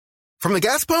From the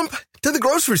gas pump to the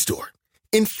grocery store,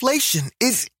 inflation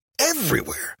is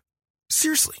everywhere.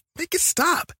 Seriously, make it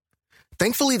stop.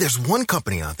 Thankfully, there's one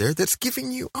company out there that's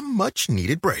giving you a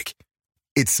much-needed break.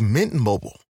 It's Mint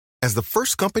Mobile. As the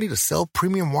first company to sell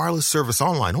premium wireless service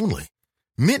online only,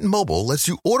 Mint Mobile lets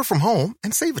you order from home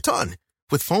and save a ton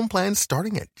with phone plans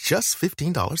starting at just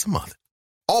 $15 a month.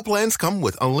 All plans come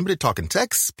with unlimited talk and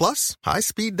text, plus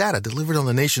high-speed data delivered on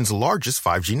the nation's largest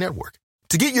 5G network.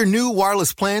 To get your new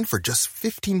wireless plan for just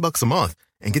 $15 a month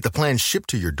and get the plan shipped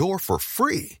to your door for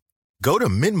free, go to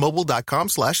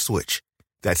mintmobile.com/switch.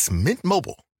 That's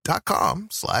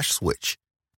mintmobile.com/switch.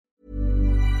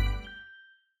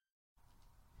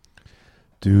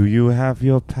 Do you have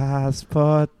your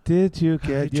passport? Did you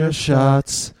get your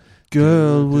shots?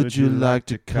 Girl, would you like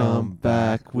to come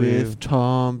back with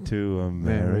Tom to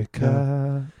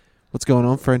America? What's going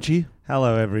on, Frenchie?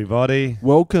 Hello, everybody.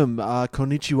 Welcome,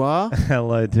 konnichiwa.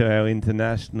 Hello to our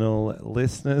international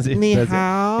listeners. Ni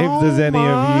hao, if there's any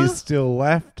of you still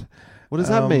left. What does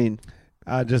that mean?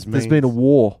 Just means, there's been a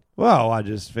war. Well, I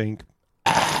just think...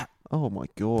 Oh, my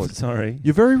God. Sorry.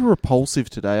 You're very repulsive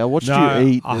today. I watched you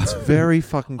eat. It's very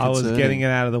fucking concerning. I was getting it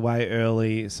out of the way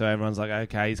early, so everyone's like,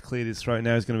 okay, he's cleared his throat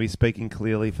now. He's going to be speaking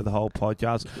clearly for the whole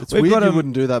podcast. It's weird you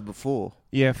wouldn't do that before.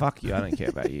 Yeah, fuck you. I don't care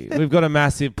about you. We've got a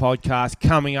massive podcast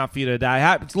coming up for you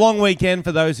today. It's a long weekend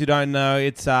for those who don't know.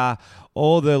 It's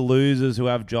all the losers who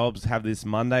have jobs have this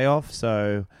Monday off.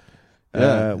 So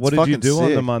what did you do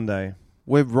on the Monday?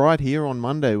 We're right here on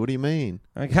Monday. What do you mean?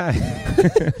 Okay.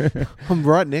 I'm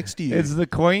right next to you. It's the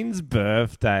Queen's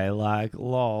birthday, like,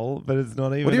 lol, but it's not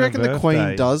even What do you reckon birthday. the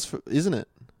Queen does, isn't it?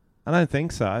 I don't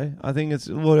think so. I think it's...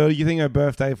 Well, do you think her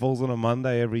birthday falls on a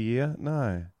Monday every year?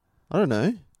 No. I don't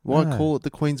know. Why call it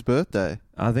the Queen's birthday?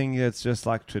 I think it's just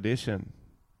like tradition.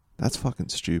 That's fucking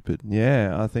stupid.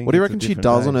 Yeah, I think. What do you reckon she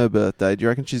does on her birthday? Do you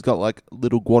reckon she's got like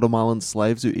little Guatemalan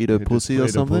slaves who eat her pussy or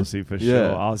something? Pussy for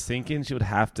sure. I was thinking she would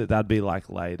have to. That'd be like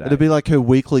later. It'd be like her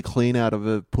weekly clean out of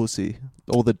her pussy,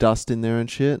 all the dust in there and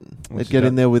shit. They'd get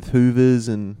in there with hoovers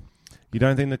and. You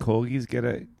don't think the corgis get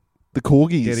it? The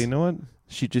corgis get into it.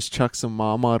 She just chucks some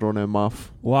Marmite on her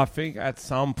muff. Well, I think at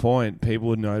some point people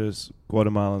would notice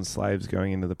Guatemalan slaves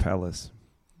going into the palace.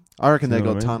 I reckon they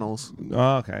got tunnels.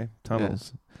 Oh, okay,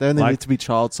 tunnels. Yeah. They only need to be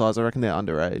child size. I reckon they're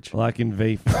underage. Like in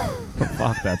V.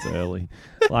 Fuck, that's early.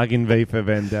 Like in V for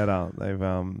Vendetta, they've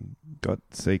got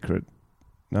secret.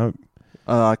 Nope.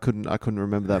 I couldn't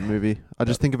remember that movie. I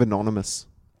just think of Anonymous.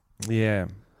 Yeah.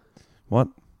 What?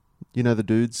 You know the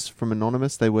dudes from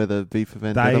Anonymous? They wear the V for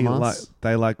Vendetta masks.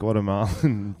 They like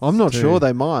Guatemalan. I'm not sure.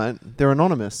 They might. They're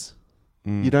anonymous.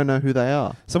 You don't know who they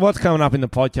are. So what's coming up in the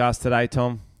podcast today,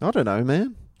 Tom? I don't know,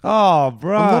 man. Oh,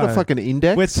 bro. I'm not a fucking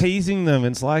index. We're teasing them.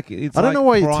 It's I don't know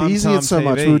why you're teasing it so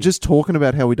much. We were just talking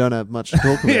about how we don't have much to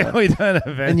talk about. Yeah, we don't have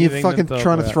anything. And you're fucking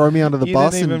trying to throw me under the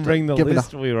bus. You didn't even bring the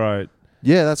list we wrote.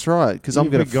 Yeah, that's right, because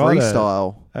I'm going to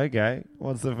freestyle. Okay.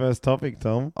 What's the first topic,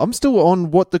 Tom? I'm still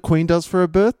on what the Queen does for her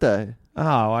birthday.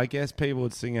 Oh, I guess people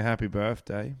would sing a happy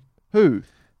birthday. Who?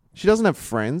 She doesn't have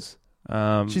friends.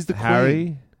 She's the Harry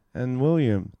Queen. And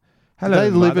William.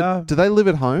 Hello, Mother. Do they live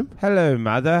at home? Hello,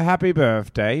 Mother. Happy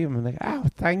birthday. I'm like, oh,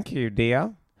 thank you,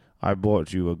 dear. I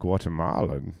bought you a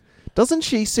Guatemalan. Doesn't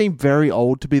she seem very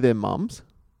old to be their mums?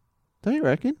 Don't you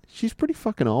reckon? She's pretty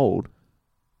fucking old.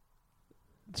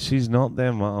 She's not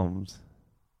their mums.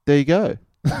 There you go.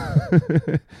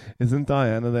 Isn't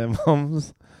Diana their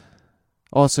mums?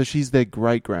 Oh, so she's their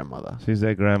great-grandmother. She's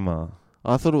their grandma.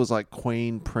 I thought it was like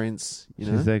Queen, Prince, you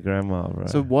know? She's their grandma, bro.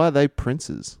 So why are they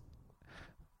princes?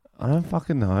 I don't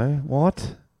fucking know.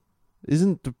 What?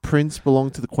 Isn't the prince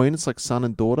belong to the Queen? It's like son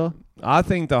and daughter. I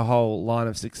think the whole line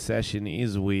of succession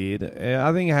is weird.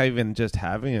 I think even just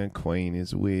having a queen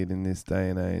is weird in this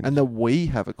day and age. And that we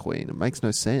have a queen. It makes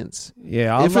no sense.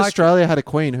 Yeah. If Australia had a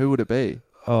queen, who would it be?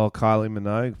 Oh, Kylie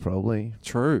Minogue, probably.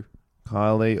 True.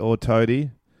 Kylie or Toadie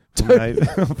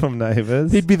from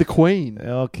Neighbours. He'd be the queen.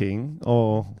 Or king.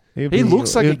 Or... He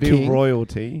looks like a king. He'd be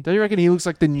royalty. Don't you reckon he looks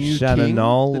like the new Shannon king?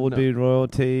 Knoll would be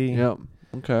royalty. Yep.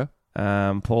 Okay.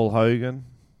 Paul Hogan.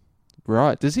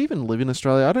 Right. Does he even live in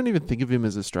Australia? I don't even think of him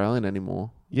as Australian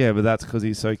anymore. Yeah, but that's because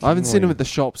he's so kingly. I haven't seen him at the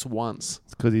shops once.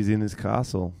 It's because he's in his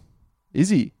castle. Is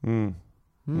he?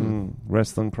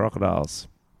 Wrestling crocodiles.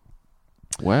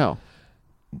 Wow.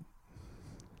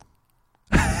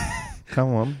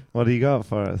 Come on. What do you got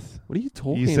for us? What are you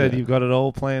talking about? You said you've got it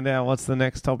all planned out. What's the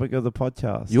next topic of the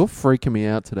podcast? You're freaking me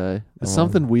out today. There's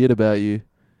something weird about you.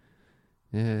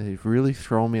 Yeah, you've really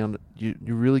thrown me on... You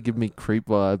really give me creep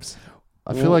vibes.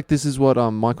 I feel like this is what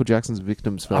Michael Jackson's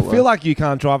victims felt I feel like you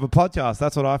can't drive a podcast.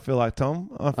 That's what I feel like,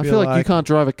 Tom. I feel like you can't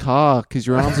drive a car because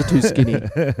your arms are too skinny.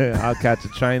 I'll catch a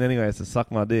train anyway, so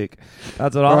suck my dick.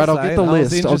 That's what All I'm right, saying. I'll get the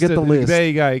list. I'll get the list. There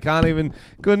you go. You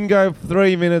couldn't go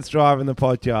 3 minutes driving the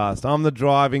podcast. I'm the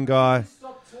driving guy.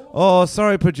 Oh,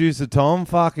 sorry, producer Tom.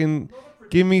 Fucking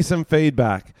give me some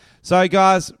feedback. So,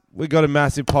 guys, we got a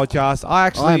massive podcast.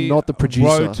 I am not the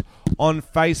producer. Wrote on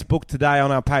Facebook today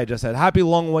on our page. I said, "Happy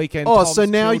long weekend." Oh, Tom's so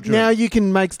now children." you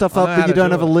can make stuff up, I know but how you to don't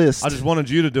do have a it. list. I just wanted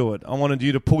you to do it. I wanted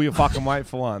you to pull your fucking weight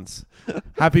for once.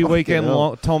 Happy weekend,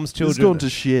 hell. Tom's It's children. gone to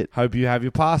shit. Hope you have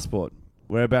your passport.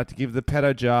 We're about to give the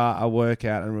pedo jar a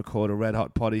workout and record a red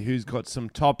hot potty. Who's got some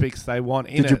topics they want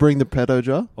in it? Did you bring the pedo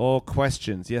jar? Or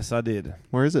questions? Yes, I did.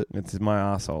 Where is it? It's in my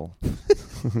asshole.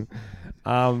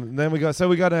 Then we got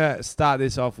to start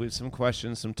this off with some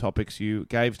questions, some topics you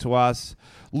gave to us.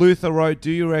 Luther wrote, "Do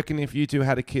you reckon if you two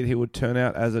had a kid, he would turn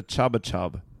out as a chubba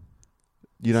chub?"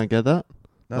 You don't get that?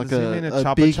 No, Like does he mean a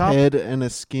chubba big chub? head and a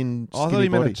skinny Oh, I thought he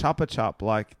meant a body. chuppa chup,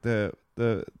 like the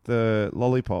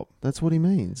lollipop. That's what he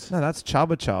means. No, that's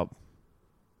chubba chub.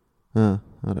 I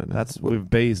don't know. That's with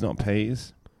B's, not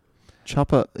P's.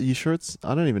 Chopper. Are you sure it's...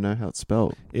 I don't even know how it's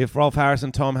spelled. If Rolf Harris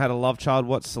and Tom had a love child,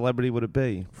 what celebrity would it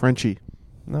be? Frenchie.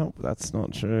 No, that's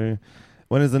not true.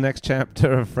 When is the next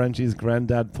chapter of Frenchie's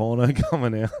granddad porno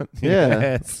coming out? Yeah.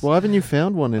 Yes. Well, haven't you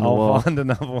found one in a I'll while? find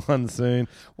another one soon.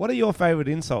 What are your favourite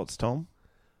insults, Tom?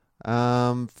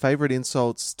 Favorite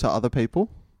insults to other people?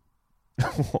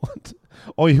 What?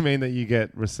 Oh, you mean that you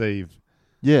get received?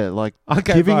 Yeah, like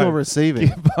Okay, giving both. or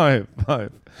receiving.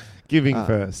 Both. Giving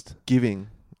first. Giving.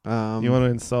 You want to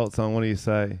insult someone, what do you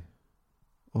say?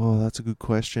 Oh, that's a good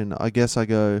question. I guess I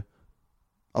go...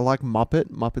 I like Muppet.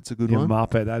 Muppet's a good Your one.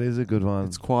 Muppet, that is a good one.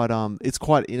 It's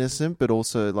quite innocent, but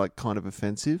also like kind of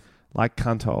offensive. Like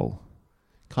cunthole.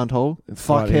 Cunthole. It's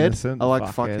quite Fuckhead. innocent. I like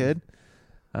fuckhead.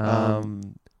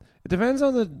 It depends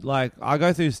on I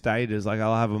go through stages. Like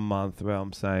I'll have a month where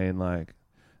I'm saying like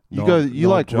You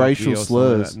like jockey racial or something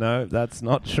slurs. like that. No, that's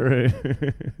not true.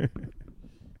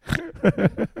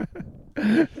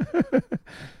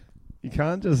 You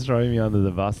can't just throw me under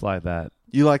the bus like that.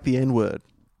 You like the N-word.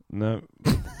 No.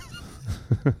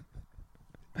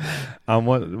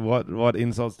 What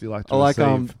insults do you like to I like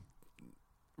receive?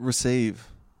 receive.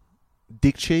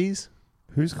 Dick cheese.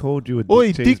 Who's called you a dick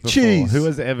Oi, cheese dick before? cheese. Who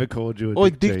has ever called you a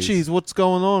Oi, dick cheese. What's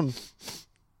going on?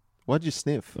 Why'd you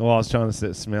sniff? Well, I was trying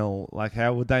to smell. Like,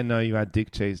 how would they know you had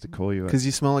dick cheese to call you it? Because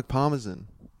you smell like parmesan.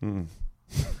 Mm.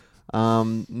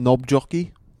 Knob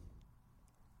jockey.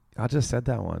 I just said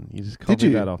that one. You just Did copied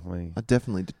you? that off me. I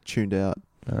definitely tuned out.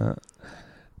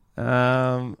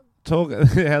 Talk.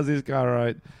 How's this guy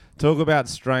wrote? Talk about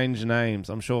strange names.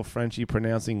 I'm sure Frenchie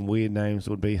pronouncing weird names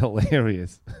would be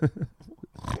hilarious.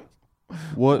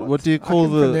 What do you call I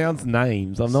can pronounce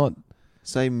names. I'm not.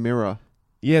 Say mirror.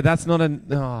 Yeah, that's not a.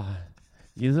 Oh,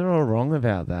 you are all wrong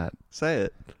about that. Say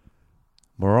it.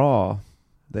 Mirror.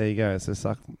 There you go. So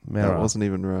suck mirror. That wasn't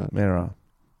even right. Mirror.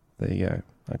 There you go.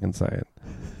 I can say it.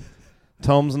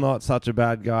 Tom's not such a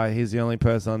bad guy. He's the only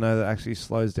person I know that actually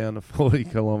slows down to 40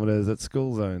 kilometres at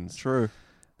school zones. True.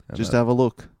 And Just have a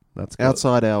look. That's got,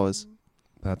 Outside hours.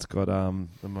 That's got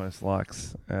the most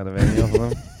likes out of any of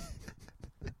them.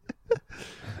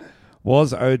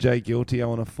 Was OJ guilty? I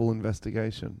want a full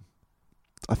investigation.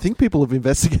 I think people have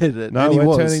investigated it. No, and he we're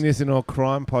was. turning this into a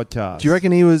crime podcast. Do you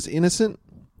reckon he was innocent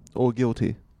or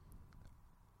guilty?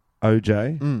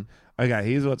 OJ? Mm. Okay,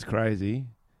 here's what's crazy.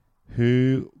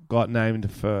 Who got named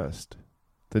first?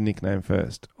 The nickname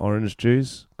first. Orange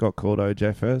Juice got called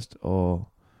OJ first, or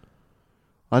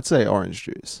I'd say orange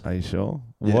juice. are you sure?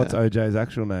 Yeah. What's OJ's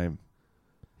actual name?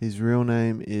 His real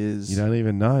name is... You don't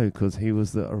even know because he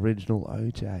was the original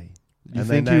OJ. You and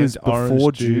think they he was named Orange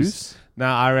before Juice? juice? No,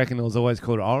 I reckon it was always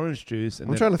called Orange Juice. And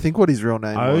I'm then trying to think what his real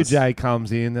name was. OJ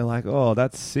comes in, they're like, oh,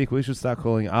 that's sick. We should start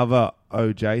calling other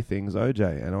OJ things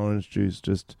OJ. And Orange Juice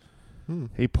just,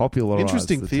 he popularized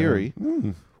Interesting the theory.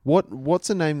 term. What's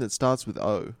a name that starts with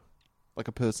O? Like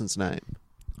a person's name.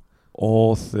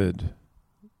 Authored.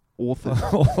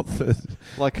 Authored.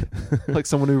 like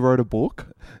someone who wrote a book?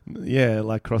 Yeah,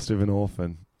 like crossed with an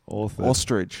orphan. Authored.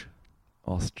 Ostrich.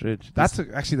 Ostrich. That's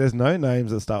actually, there's no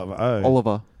names that start with O.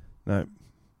 Oliver. No.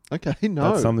 Okay,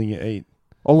 no. That's something you eat.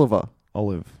 Oliver.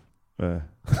 Olive.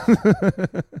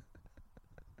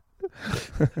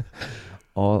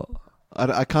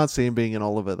 I can't see him being an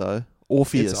Oliver, though.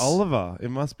 Orpheus. It's Oliver. It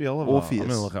must be Oliver. Orpheus. I'm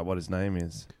going to look up what his name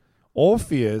is.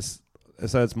 Orpheus.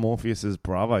 So it's Morpheus's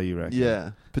brother, you reckon?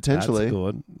 Yeah, potentially.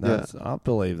 That's good. I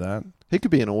believe that. He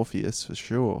could be an Orpheus for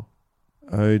sure.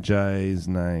 OJ's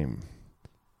name.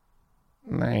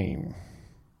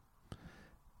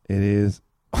 It is.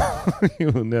 You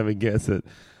will never guess it.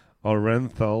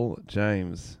 Orenthal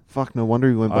James. Fuck, no wonder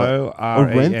he went by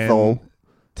Orenthal.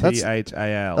 That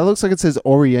Thal. looks like it says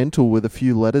Oriental with a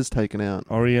few letters taken out.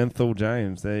 Oriental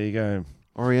James. There you go.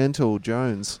 Oriental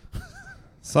Jones.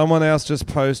 Someone else just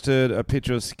posted a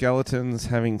picture of skeletons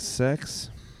having sex.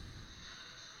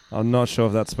 I'm not sure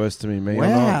if that's supposed to be me or not.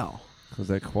 Wow. Because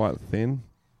they're quite thin.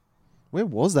 Where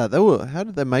was that? How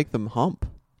did they make them hump?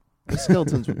 The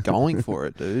skeletons were going for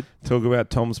it, dude. Talk about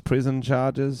Tom's prison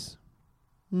charges.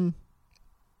 No,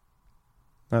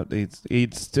 he's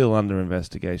still under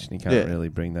investigation. He can't really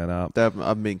bring that up. They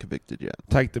haven't been convicted yet.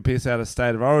 Take the piss out of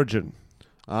State of Origin.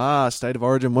 State of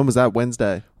Origin. When was that?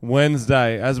 Wednesday.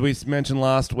 As we mentioned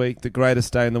last week, the greatest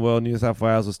state in the world, New South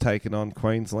Wales, was taken on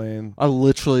Queensland. I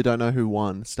literally don't know who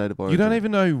won State of Origin. You don't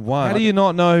even know who won? How do you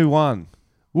not know who won?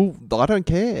 Well, I don't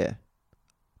care.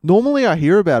 Normally I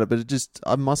hear about it, but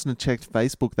I mustn't have checked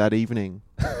Facebook that evening.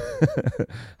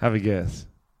 Have a guess.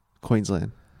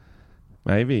 Queensland.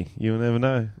 Maybe. You'll never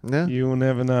know. Yeah. You will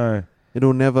never know.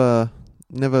 It'll never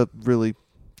really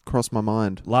cross my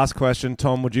mind. Last question,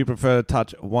 Tom. Would you prefer to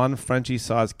touch one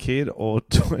Frenchie-sized kid or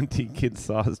 20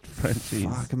 kid-sized Frenchies?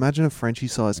 Fuck, imagine a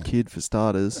Frenchie-sized kid for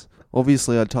starters.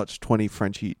 Obviously, I'd touch 20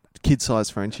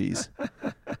 kid-sized Frenchies.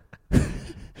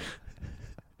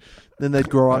 Then they'd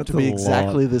grow up to be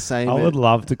exactly the same. I would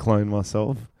love to clone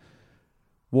myself.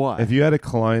 Why? If you had a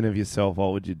clone of yourself,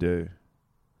 what would you do?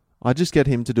 I'd just get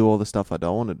him to do all the stuff I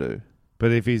don't want to do.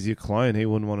 But if he's your clone, he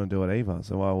wouldn't want to do it either.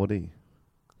 So why would he?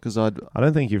 Because I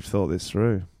don't think you've thought this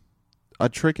through.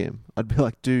 I'd trick him. I'd be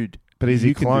like, dude. But he's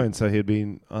your clone, so he'd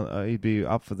be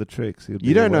up for the tricks.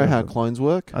 You don't know how clones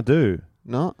work? I do.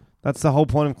 No. That's the whole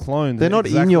point of clones. They're not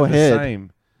in your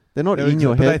head. They're not in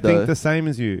your head, though. They think the same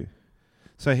as you.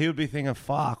 So he would be thinking,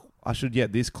 fuck, I should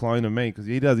get this clone of me, because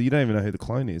you don't even know who the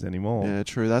clone is anymore. Yeah,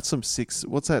 true. That's some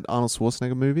what's that Arnold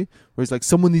Schwarzenegger movie? Where he's like,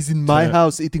 someone is in my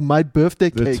house eating my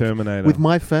birthday cake. The Terminator. With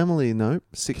my family. No,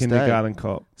 Kindergarten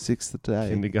Cop. Sixth day.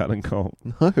 Kindergarten Cop.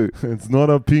 No. It's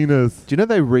not a penis. Do you know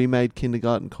they remade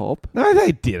Kindergarten Cop? No,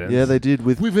 they didn't. Yeah, they did.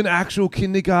 With an actual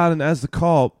kindergarten as the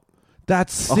cop.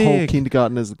 That's sick. A whole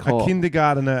kindergarten as the cop. A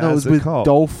kindergartner as the cop. No, it was with cop.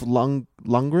 Dolph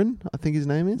Lundgren, I think his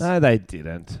name is. No, they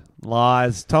didn't.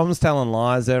 Lies. Tom's telling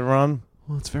lies, everyone.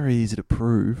 Well, it's very easy to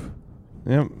prove.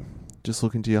 Yep. Just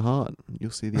look into your heart. You'll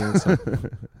see the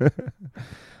answer.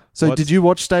 So did you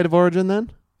watch State of Origin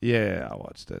then? Yeah, I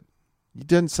watched it. You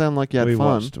didn't sound like you had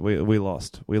fun. We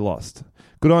lost.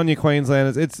 Good on you,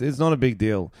 Queenslanders. It's not a big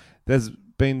deal. There's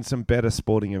been some better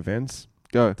sporting events.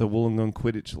 Go. The Wollongong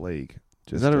Quidditch League.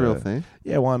 Is that a real thing?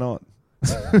 Yeah, why not?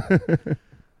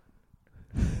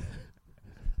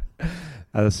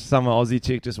 Some Aussie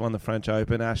chick just won the French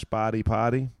Open, Ash Barty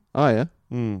Party. Oh, yeah?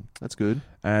 That's good.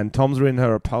 And Tom's written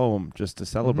her a poem just to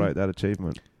celebrate that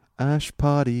achievement. Ash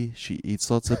Party, she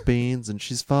eats lots of beans and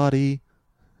she's farty.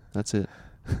 That's it.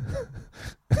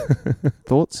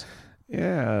 Thoughts?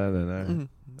 Yeah, I don't know.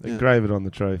 Engrave it on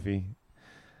the trophy.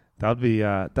 That'd be.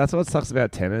 That's what sucks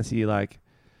about tennis. You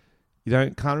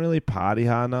can't really party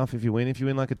hard enough if you win. If you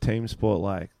win like a team sport,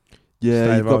 like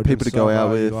you've got people to go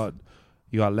out with.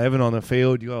 You got 11 on the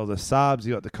field. You got all the subs.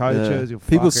 You got the coaches.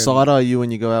 People side eye you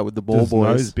when you go out with the ball boys.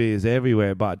 Nose beers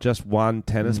everywhere, but just one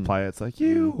tennis player. It's like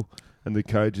you, and the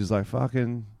coach is like,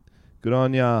 "Fucking good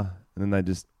on ya," and then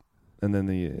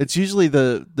it's usually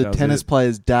the tennis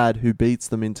player's dad who beats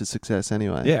them into success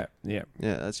anyway. Yeah.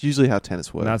 That's usually how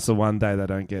tennis works. And that's the one day they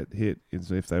don't get hit is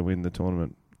if they win the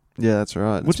tournament. Yeah, that's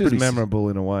right. Which is memorable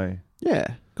in a way.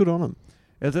 Yeah, good on them.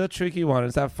 It's a tricky one.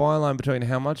 It's that fine line between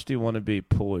how much do you want to be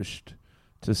pushed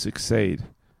to succeed.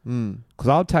 Because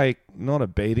I'll take not a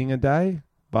beating a day,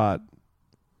 but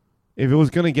if it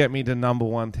was going to get me to number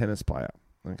one tennis player,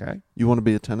 okay? You want to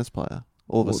be a tennis player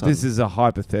all of a sudden. This is a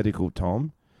hypothetical,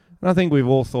 Tom. And I think we've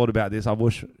all thought about this. I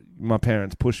wish my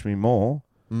parents pushed me more,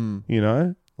 you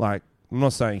know? Like, I'm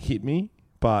not saying hit me,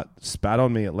 but spat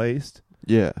on me at least.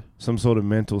 Yeah. Some sort of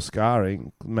mental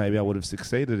scarring. Maybe I would have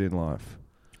succeeded in life.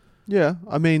 Yeah,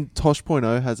 I mean,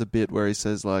 Tosh.0 has a bit where he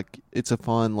says, like, it's a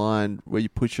fine line where you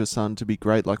push your son to be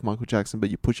great like Michael Jackson, but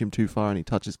you push him too far and he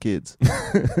touches kids. So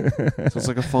it's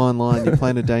like a fine line. You're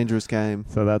playing a dangerous game.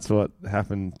 So that's what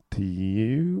happened to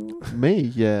you?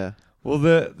 Me, yeah. Well,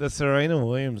 the Serena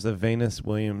Williams, the Venus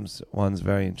Williams one's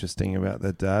very interesting about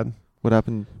their dad. What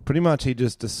happened? Pretty much he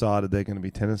just decided they're going to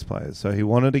be tennis players. So he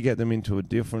wanted to get them into a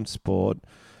different sport,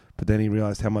 but then he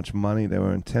realized how much money they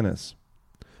were in tennis.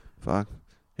 Fuck.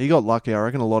 He got lucky. I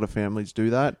reckon a lot of families do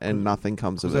that, and nothing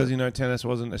comes of it. As you know, tennis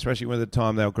wasn't, especially when the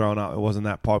time they were growing up, it wasn't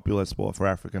that popular sport for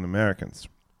African Americans.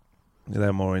 They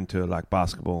were more into like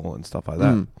basketball and stuff like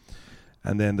that.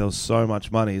 And then there was so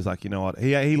much money. He's like, you know what?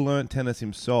 He learned tennis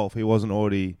himself. He wasn't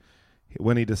already...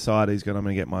 When he decided I'm going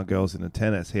to get my girls into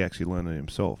tennis, he actually learned it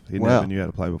himself. He never knew how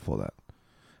to play before that.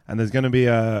 And there's going to be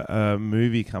a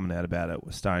movie coming out about it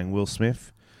starring Will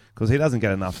Smith because he doesn't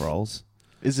get enough roles.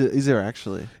 Is there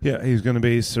actually? Yeah, he's going to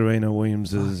be Serena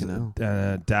Williams'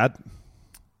 dad.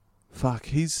 Fuck,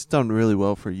 he's done really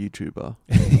well for a YouTuber.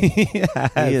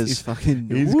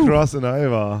 He's crossing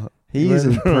over. He is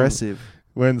impressive.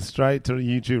 Went straight to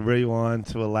YouTube Rewind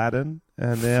to Aladdin,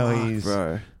 and now he's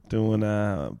doing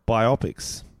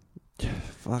biopics.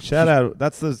 Fuck. Shout out.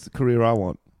 That's the career I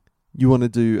want. You want to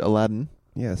do Aladdin?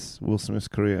 Yes, Will Smith's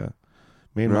career.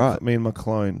 Me and my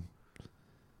clone.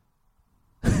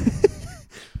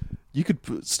 You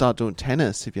could start doing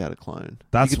tennis if you had a clone.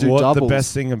 That's what doubles. The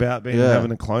best thing about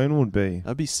having a clone would be.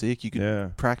 That'd be sick. You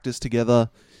could practice together.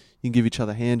 You can give each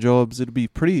other hand jobs. It'd be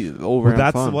pretty all round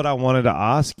that's fun. What I wanted to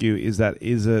ask you is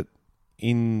it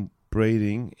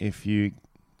inbreeding if you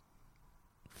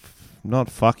not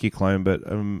fuck your clone, but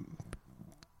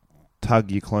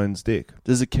tug your clone's dick?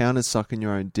 Does it count as sucking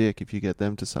your own dick if you get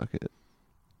them to suck it?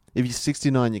 If you're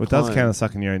 69, it does count as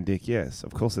sucking your own dick, yes.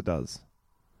 Of course it does.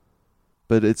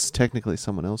 But it's technically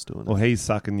someone else doing it. Well, he's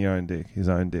sucking his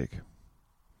own dick.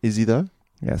 Is he, though?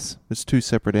 Yes. It's two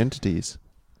separate entities.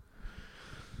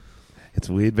 It's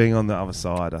weird being on the other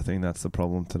side. I think that's the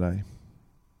problem today.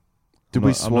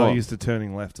 I'm not used to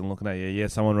turning left and looking at you. Yeah,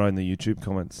 someone wrote in the YouTube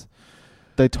comments.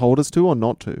 They told us to or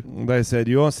not to? They said,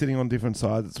 you are sitting on different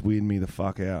sides. It's weirding me the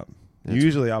fuck out.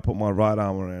 Usually I put my right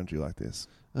arm around you like this.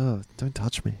 Oh, don't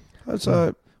touch me.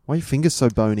 So, why are your fingers so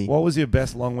bony? What was your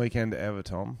best long weekend ever,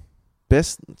 Tom?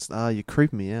 You're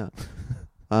creeping me out.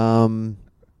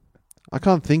 I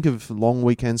can't think of long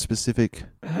weekend specific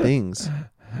things.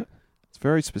 It's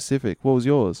very specific. What was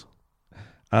yours?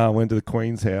 I went to the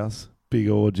Queen's house. Big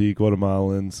orgy,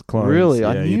 Guatemalans, clones. Really? Yeah,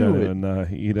 I knew you don't it. even know.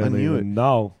 You don't even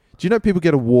know. Do you know people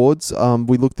get awards?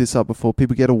 We looked this up before.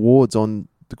 People get awards on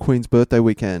the Queen's birthday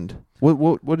weekend.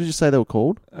 What did you say they were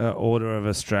called? Order of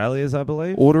Australia's, I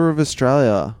believe. Order of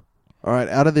Australia. All right,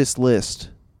 out of this list,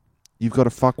 you've got to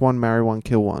fuck one, marry one,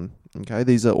 kill one. Okay,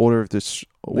 these are Order of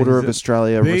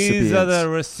Australia recipients. These are the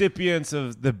recipients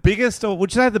of the biggest, or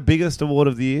would you say the biggest award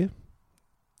of the year?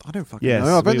 I don't fucking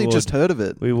know. I've only just heard of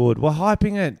it. We would. We're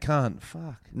hyping it. Can't.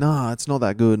 Fuck. Nah, it's not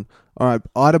that good. All right,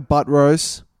 Ida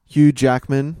Buttrose, Hugh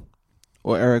Jackman,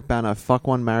 or Eric Bana. Fuck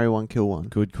one, marry one, kill one.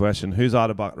 Good question. Who's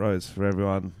Ida Buttrose for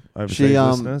everyone overseas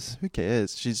listeners? Who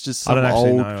cares? She's just some I don't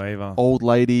actually know either. Old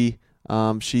lady.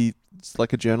 She's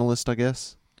like a journalist, I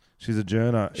guess. She's a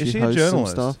journo. Is she a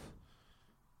journalist? Some stuff.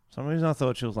 For some reason I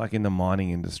thought she was like in the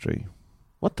mining industry.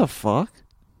 What the fuck?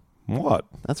 What?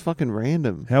 That's fucking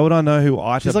random. How would I know who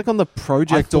Ida... She's like on the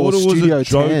project or Studio 10. I thought it was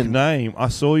a joke name. I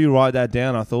saw you write that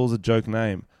down. I thought it was a joke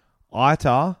name.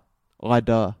 Ida.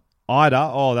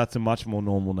 Oh, that's a much more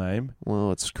normal name.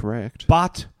 Well, it's correct.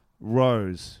 But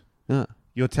Rose. Yeah.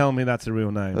 You're telling me that's a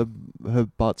real name. Her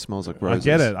butt smells like roses.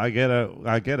 I get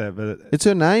it. But it's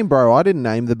her name, bro. I didn't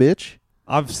name the bitch.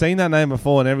 I've seen that name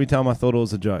before, and every time I thought it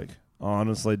was a joke. I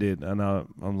honestly did. And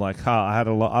I'm like, I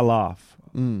laugh.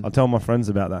 I'll tell my friends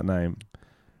about that name.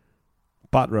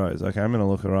 Butt Rose. Okay, I'm going to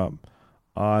look her up.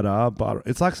 Ida Butt.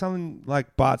 It's like something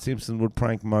like Bart Simpson would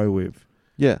prank Mo with.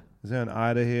 Yeah. Is there an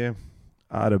Ida here?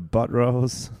 Ida Butt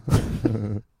Rose.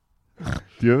 Do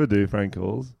you ever do prank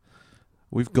calls?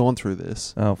 We've gone through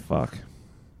this. Oh, fuck.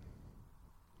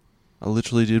 I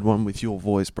literally did one with your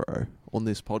voice, bro, on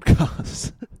this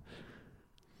podcast.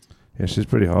 Yeah, she's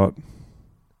pretty hot.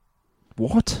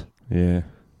 What? Yeah.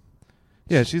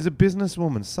 Yeah, she's a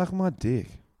businesswoman. Suck my dick.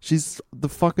 She's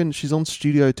on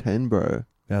Studio 10, bro.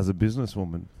 As a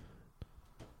businesswoman.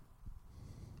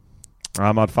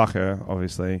 I'd fuck her,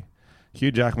 obviously.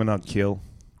 Hugh Jackman I'd kill.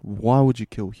 Why would you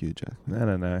kill Hugh Jackman? I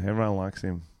don't know. Everyone likes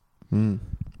him. And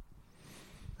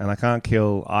I can't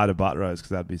kill Ida Buttrose because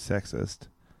that'd be sexist.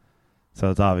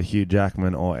 So it's either Hugh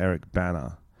Jackman or Eric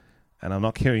Bana. And I'm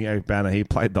not killing Eric Bana. He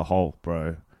played the Hulk,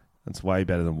 bro. That's way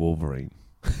better than Wolverine.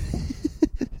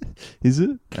 Is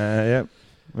it? Yep.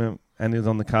 And he was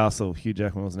on The Castle. Hugh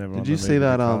Jackman was never on The Castle. Did you see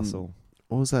that?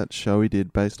 What was that show he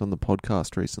did based on the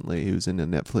podcast recently? He was in a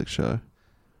Netflix show.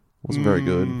 Wasn't very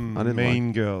good. I didn't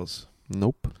Mean Girls.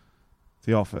 Nope.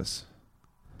 The Office.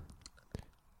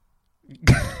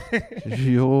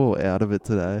 You're out of it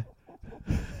today.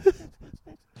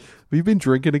 Have you been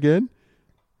drinking again?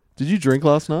 Did you drink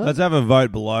last night? Let's have a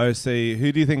vote below. See,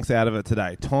 who do you think's out of it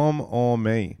today? Tom or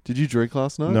me? Did you drink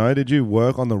last night? No. Did you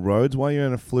work on the roads? Why are you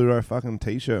in a fluoro fucking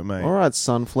t-shirt, mate? All right,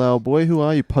 Sunflower Boy. Who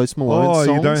are you? Post Malone songs?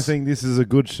 You don't think this is a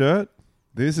good shirt?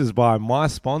 This is by my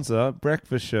sponsor,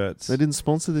 Breakfast Shirts. They didn't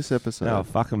sponsor this episode. Oh,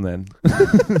 fuck them then.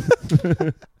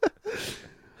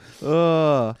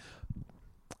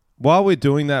 While we're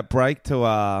doing that break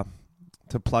to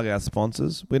plug our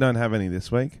sponsors, we don't have any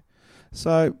this week.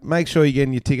 So make sure you're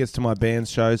getting your tickets to my band's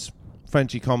shows,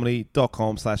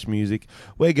 FrenchieComedy.com/music.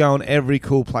 We're going every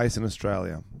cool place in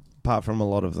Australia, apart from a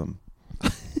lot of them.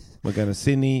 We're going to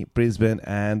Sydney, Brisbane,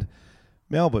 and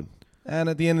Melbourne. And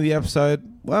at the end of the episode,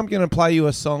 I'm going to play you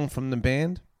a song from the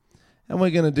band, and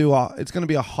we're going to do it's going to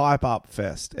be a hype up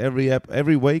fest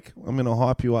every week. I'm going to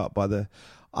hype you up by the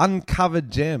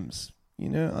uncovered gems,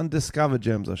 undiscovered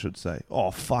gems, I should say. Oh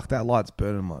fuck, that light's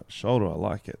burning my shoulder. I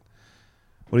like it.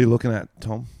 What are you looking at,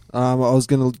 Tom? I was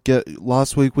going to get.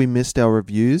 Last week we missed our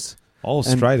reviews. Oh, and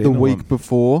straight the into week them.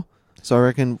 before. So I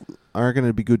reckon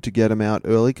it'd be good to get them out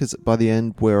early because by the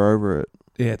end we're over it.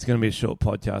 Yeah, it's going to be a short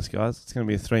podcast, guys. It's going to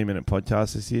be a 3-minute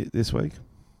podcast this week.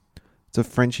 It's a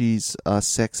Frenchie's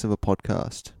sex of a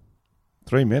podcast.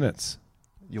 3 minutes.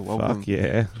 You're welcome. Fuck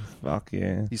yeah. Fuck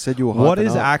yeah. You said you were. What hyping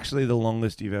is up. actually the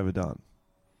longest you've ever done?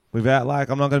 Without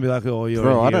I'm not going to be like, oh, you're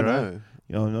Bro, a I hero. don't know.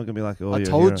 I'm not going to be like, oh, I you're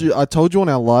told a hero. you. I told you on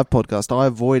our live podcast. I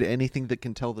avoid anything that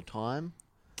can tell the time.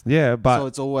 Yeah, but So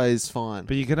it's always fine.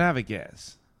 you can have a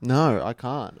guess. No, I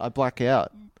can't. I black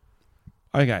out.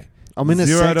 Okay. I'm in a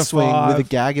 0 sex to swing with a 5.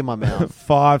 gag in my mouth.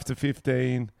 5 to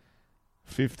 15,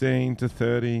 15 to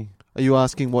 30. Are you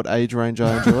asking what age range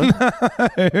I enjoy?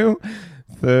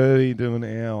 30 to an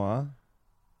hour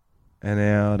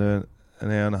to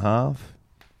an hour and a half.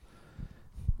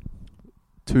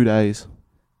 2 days.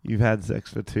 You've had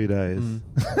sex for 2 days. Mm.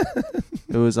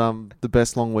 It was the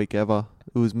best long week ever.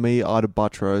 It was me, Ida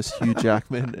Buttrose, Hugh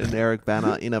Jackman, and Eric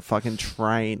Banner in a fucking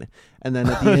train. And then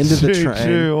at the end of the train,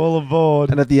 Choo, all aboard.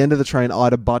 and at the end of the train,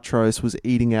 Ida Buttrose was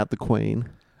eating out the Queen.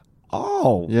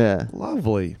 Oh, Yeah,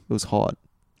 lovely, it was hot.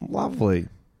 lovely.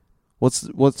 What's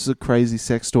the crazy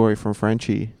sex story from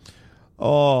Frenchie?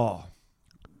 Oh,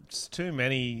 it's too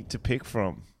many to pick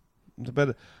from.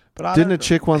 But I Didn't a don't-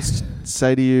 chick once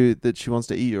say to you that she wants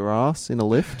to eat your ass in a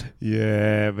lift?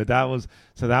 Yeah, but that was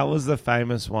the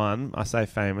famous one. I say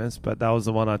famous, but that was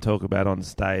the one I talk about on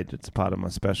stage. It's part of my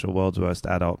special World's Worst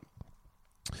Adult.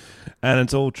 And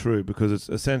it's all true because it's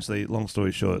essentially, long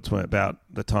story short, it's about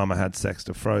the time I had sex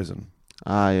to Frozen.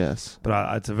 Ah, yes.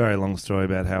 But it's a very long story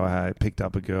about how I picked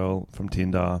up a girl from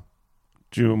Tinder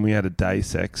when we had a day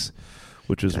sex,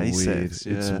 which was Day weird. sex,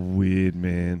 It's yeah. weird,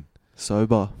 man.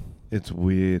 Sober. It's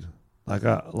weird. I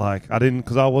didn't,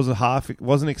 because I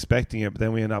wasn't expecting it, but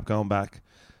then we ended up going back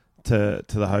to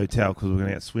the hotel because we were going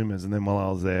to get swimmers, and then while I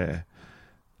was there,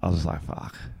 I was just like,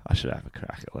 fuck, I should have a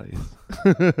crack at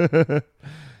least.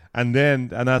 and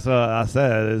that's what I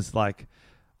said, is like,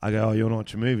 I go, oh, you want to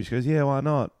watch a movie? She goes, yeah, why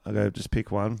not? I go, just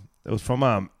pick one. It was from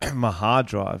my hard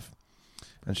drive,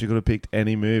 and she could have picked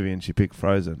any movie, and she picked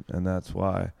Frozen, and that's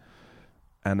why.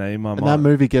 And in my And mind, that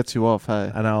movie gets you off,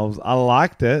 hey? and I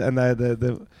liked it, and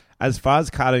they as far as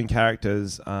cartoon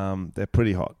characters, they're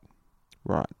pretty hot.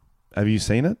 Right. Have you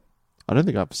seen it? I don't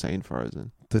think I've seen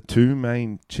Frozen. The two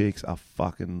main chicks are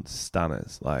fucking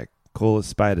stunners. Like, call a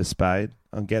spade,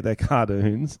 and get their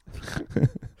cartoons,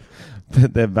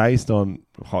 but they're based on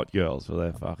hot girls, so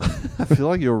they're fucking. I feel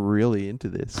like you're really into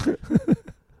this.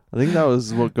 I think that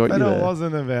was what got But you it there.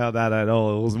 wasn't about that at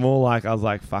all. It was more like, I was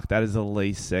like, fuck, that is the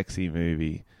least sexy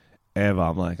movie ever.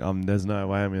 I'm like, there's no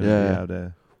way I'm going to Yeah. be able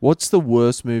to. What's the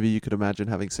worst movie you could imagine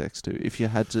having sex to? If you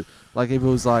had to, like, if it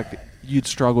was like you'd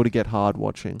struggle to get hard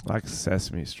watching. Like,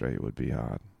 Sesame Street would be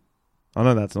hard. I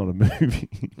know that's not a movie.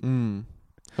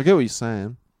 I get what you're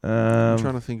saying. I'm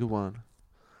trying to think of one.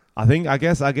 I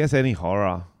guess any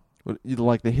horror.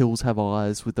 Like The Hills Have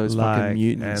Eyes with those Like, fucking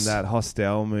mutants. and that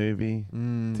Hostel movie. Do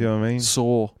you know what I mean?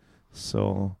 Saw.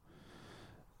 So,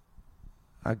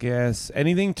 I guess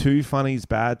anything too funny is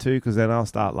bad too, because then I'll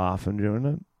start laughing during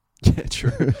it. Yeah,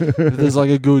 true. If there's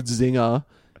like a good zinger.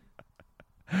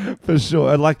 For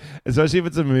sure. And like, especially if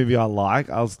it's a movie I like,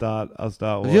 I'll start Have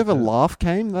you ever watching it. laugh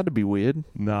came? That'd be weird.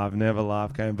 No, I've never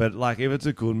laughed game. But like, if it's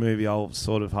a good movie, I'll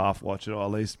sort of half watch it, or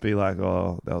at least be like,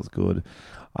 oh, that was good.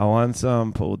 I once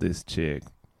pulled this chick.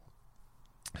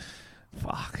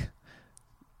 Fuck.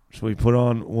 Should we put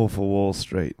on Wolf of Wall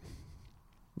Street?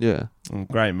 Yeah.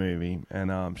 Great movie.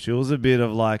 And she was a bit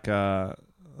of like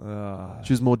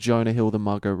She was more Jonah Hill than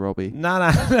Margot Robbie.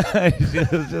 no. She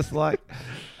was just like,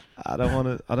 I don't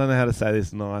know how to say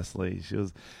this nicely. There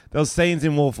was scenes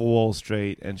in Wolf of Wall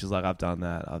Street, and she's like, I've done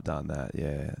that,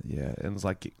 yeah. And it was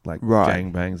like Right.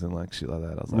 gangbangs and like shit like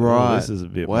that. I was like, Right. oh, this is a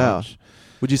bit Wow. much.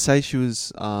 Would you say she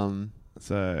was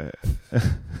So,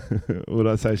 would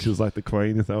I say she was like the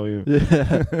queen? Is that what you?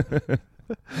 Yeah.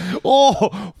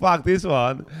 Oh, fuck this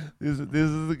one. This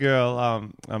is the girl.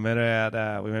 I met her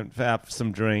out. We went out for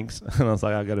some drinks, and I was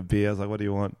like, I got a beer. I was like, what do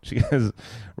you want? She goes,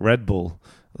 Red Bull. I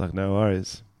was like, no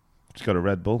worries. She got a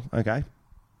Red Bull. Okay.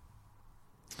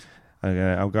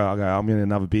 I'll go. I'm getting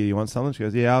another beer. You want something? She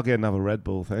goes, yeah, I'll get another Red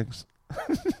Bull, thanks.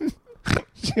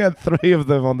 She had 3 of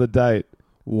them on the date.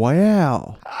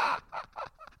 Wow.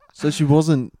 So she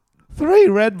wasn't... 3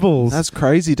 Red Bulls. That's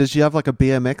crazy. Does she have like a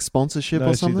BMX sponsorship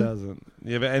or something? No, she doesn't.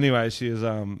 Yeah, but anyway, she was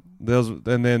and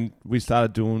then we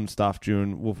started doing stuff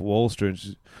during Wolf of Wall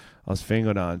Street. I was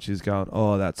fingering her and she's going,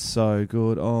 oh, that's so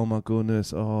good. Oh my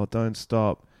goodness. Oh, don't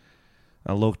stop.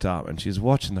 I looked up and she's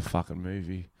watching the fucking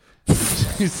movie.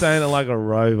 She's saying it like a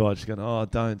robot. She's going, oh,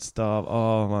 don't stop.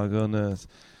 Oh my goodness.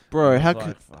 Bro, how Like,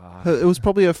 could... fuck. It was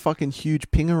probably a fucking huge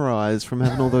pinger eyes from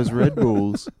having all those Red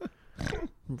Bulls.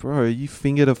 Bro, you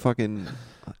fingered a fucking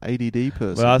ADD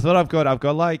person. Well, that's what I've got. I've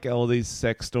got like all these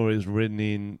sex stories written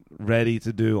in, ready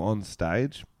to do on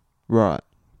stage. Right.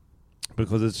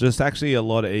 Because it's just actually a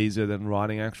lot easier than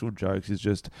writing actual jokes. Is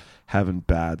just having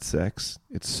bad sex.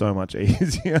 It's so much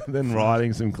easier than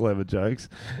writing some clever jokes.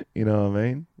 You know what I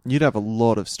mean? You'd have a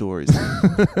lot of stories.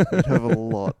 You'd have a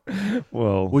lot.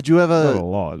 Well, Would you not a ever...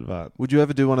 lot, but Would you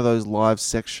ever do one of those live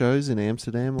sex shows in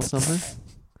Amsterdam or something?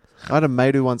 I had a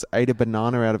mate who once ate a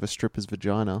banana out of a stripper's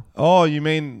vagina. oh, you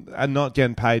mean and not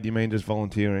getting paid? You mean just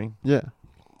volunteering? Yeah.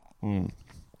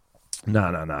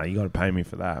 No. You got to pay me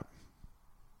for that.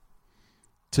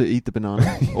 To eat the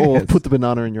banana? Or Yes. put the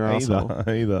banana in your asshole?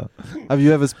 Either. Have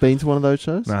you ever been to one of those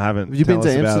shows? No, I haven't. Have you been Tell to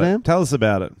us about Amsterdam? it. Tell us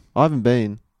about it. I haven't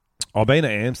been. I've been to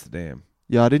Amsterdam.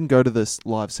 Yeah, I didn't go to this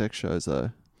live sex shows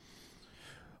though.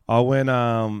 I went,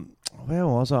 where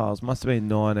was I? Must have been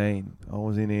 19. I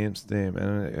was in Amsterdam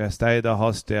and I stayed at a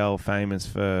hostel famous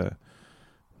for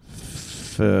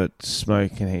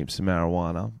smoking heaps of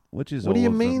marijuana, which is What do you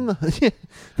awesome. mean? Yeah,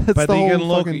 that's But the you whole can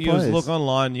look. fucking You place. look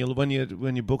online. When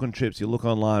you're booking trips, you look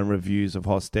online reviews of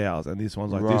hostels, and this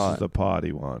one's like this Right. is the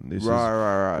party one. This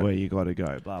right. is where you got to go.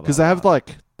 Blah blah. Because they have blah.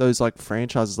 like those like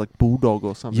franchises like Bulldog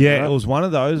or something. Yeah, right? it was one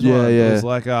of those Yeah, ones. It yeah. was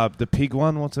like the pig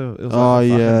one. It was Oh like a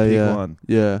fucking yeah, pig yeah, one.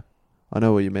 yeah. I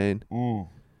know what you mean.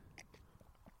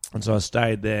 And so I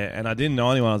stayed there, and I didn't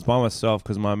know anyone. I was by myself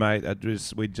because my mate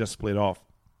we'd just split off.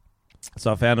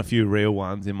 So I found a few real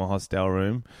ones in my hostel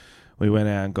room. We went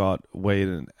out and got weed,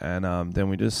 and then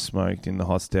we just smoked in the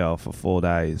hostel for 4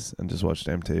 days and just watched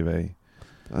MTV.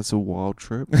 That's a wild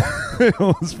trip. It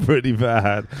was pretty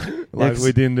bad. Like Ex-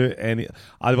 we didn't do any.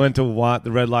 I went to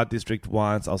the red light district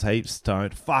once. I was heaps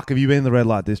stoned. Fuck, have you been in the red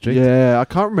light district? Yeah, I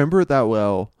can't remember it that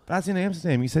well. That's in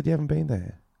Amsterdam. You said you haven't been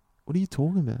there. What are you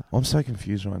talking about? I'm so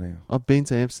confused right now. I've been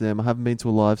to Amsterdam. I haven't been to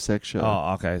a live sex show.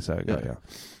 Oh, okay. So got Yeah. ya.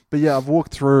 But yeah, I've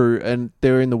walked through and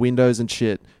they're in the windows and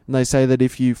shit. And they say that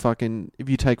if you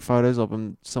take photos of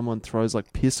them, someone throws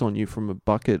like piss on you from a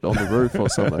bucket on the roof or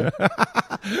something.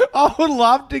 I would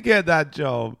love to get that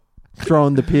job.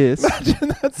 Throwing the piss.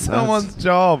 Imagine that's someone's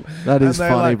job. That is And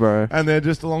they, funny, like- bro. And they're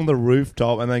just along the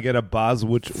rooftop and they get a buzz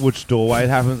which doorway it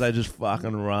happens. They just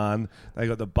fucking run. They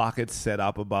got the buckets set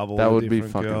up above all That the would be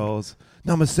different fucking- girl.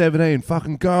 Number 17,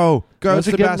 fucking go. Go,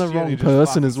 Imagine getting Sebastian. the wrong He just person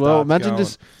fucking as well. starts Imagine going.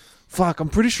 just... Fuck, I'm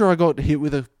pretty sure I got hit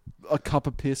with a cup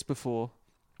of piss before.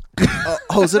 I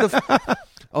was at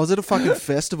a fucking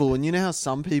festival, and you know how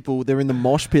some people, they're in the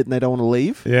mosh pit and they don't want to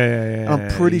leave? Yeah. I'm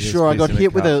pretty You just sure I piss got in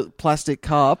hit with cup. a plastic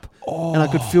cup, and I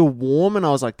could feel warm, and I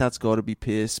was like, "That's got to be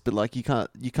piss." But like, you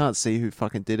can't see who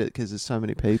fucking did it because there's so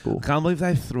many people. I can't believe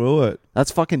they threw it.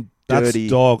 That's fucking That's dirty.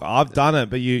 dog. I've done it,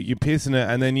 but you piss in it,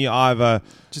 and then you either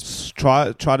just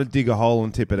try to dig a hole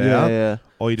and tip it Yeah, out, yeah.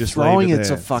 or you just Throwing leave it it's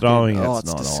there. a fucking. Throwing oh, it's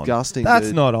it's not disgusting. on. That's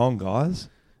dude. not on, guys.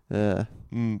 Yeah.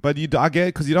 But I get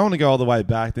it because you don't want to go all the way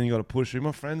back. Then you got to push through.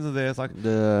 My friends are there. It's like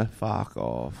fuck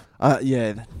off.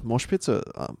 Yeah. Mosh pits are.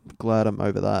 I'm glad I'm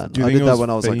over that. Do you I think did it that was when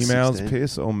I was like females 16.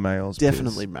 piss or males?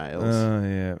 Definitely piss? males.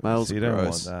 Yeah, Males So you are don't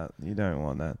gross. want that. You don't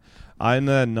want that. In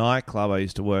the nightclub I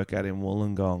used to work at in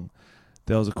Wollongong,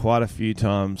 there was quite a few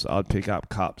times I'd pick up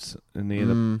cups near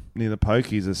the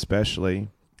pokies, especially,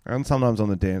 and sometimes on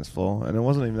the dance floor. And it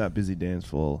wasn't even that busy dance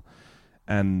floor,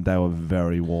 and they were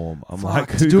very warm. I'm Fuck,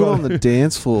 like, to who do it got- on the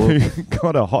dance floor. who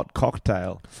got a hot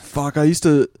cocktail? Fuck, I used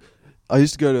to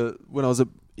go to when I was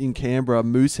in Canberra,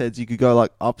 Mooseheads. You could go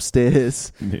like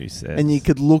upstairs, and you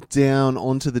could look down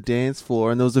onto the dance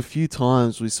floor. And there was a few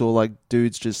times we saw like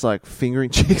dudes just like fingering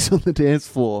chicks on the dance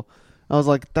floor. I was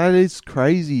like, that is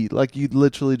crazy. Like you'd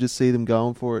literally just see them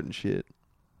going for it and shit.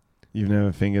 You've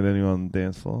never fingered anyone on the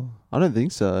dance floor? I don't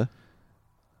think so.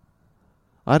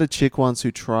 I had a chick once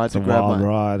who tried It's to a grab wild my...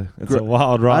 ride. It's a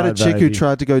wild ride, I had a chick who baby.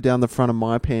 tried to go down the front of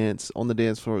my pants on the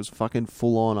dance floor. It was fucking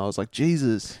full on. I was like,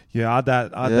 Jesus. Yeah, I had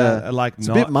that Yeah. at like It's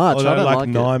a bit much. I don't like like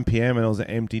it. 9 p.m. and it was an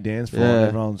empty dance floor Yeah. and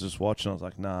everyone was just watching. I was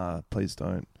like, nah, please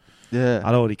don't. Yeah.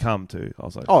 I'd already come to. I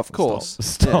was like, Oh, of course.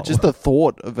 Stop. Yeah, just the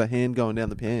thought of a hand going down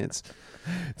the pants.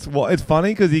 It's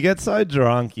funny because you get so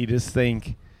drunk, you just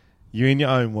think you're in your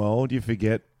own world. You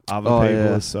forget other Oh, people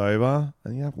yeah. are sober,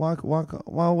 and you're like,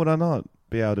 why would I not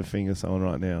be able to finger someone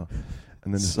right now?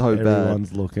 And then just So bad.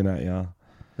 everyone's looking at you.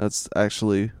 That's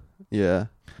actually, yeah.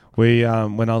 We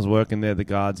when I was working there, the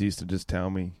guards used to just tell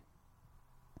me.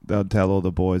 They'd tell all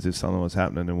the boys if something was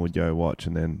happening and would go watch,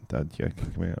 and then they'd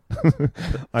kick me out.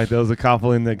 Like there was a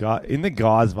couple in the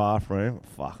guys' bathroom.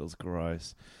 Fuck, it was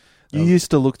gross. You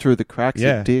used to look through the cracks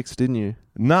Yeah. of dicks, didn't you?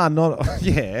 Nah, not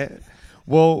yeah.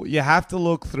 Well, you have to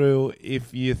look through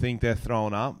if you think they're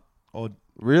throwing up or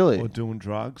Really? doing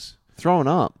drugs. Throwing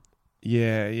up?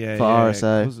 Yeah. For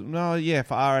RSA? 'Cause- No, yeah,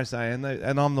 for RSA,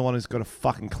 and I'm the one who's got to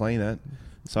fucking clean it,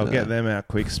 so I'll Yeah. get them out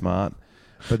quick, smart.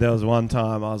 But there was one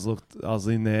time I was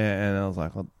in there and I was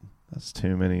like, oh, that's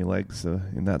too many legs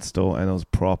in that store, and it was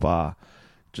proper,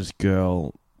 just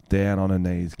girl down on her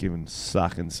knees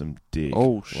sucking some dick.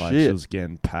 Oh, Like shit. she was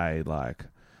getting paid like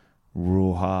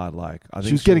real hard. Like I think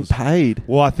She was getting paid.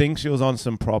 Well, I think she was on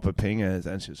some proper pingers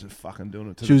and she was just fucking doing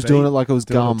it to She the was beat. doing it like it was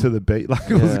Doing gum. it to the beat like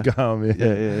it was Yeah. gum. Yeah.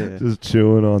 Yeah. Just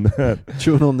chewing on that.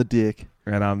 Chewing on the dick.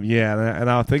 And and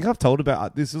I think I've told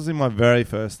about this. Was in my very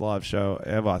first live show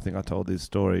ever. I think I told this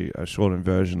story, a shortened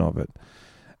version of it,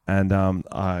 and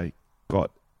I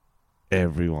got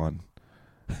everyone.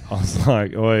 I was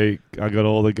like, "Oi!" I got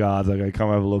all the guards. I go, "Come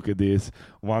have a look at this."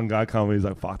 One guy come in, he's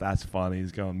like, "Fuck, that's funny."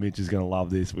 He's going, "Mitch is gonna love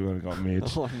this." We went and got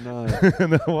Mitch. Oh, no.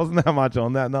 And there wasn't that much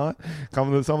on that night.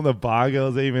 Some of the bar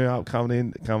girls even up coming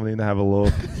in to have a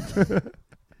look.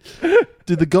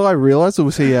 Did the guy realise, or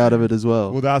was he out of it as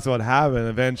well? Well, that's what happened.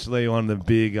 Eventually, one of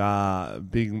the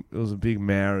it was a big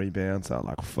Maori bouncer,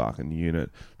 like fucking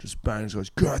unit, just bangs, goes,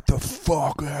 "Get the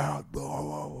fuck out!" Blah,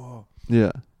 blah, blah.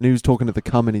 Yeah. And he was talking to the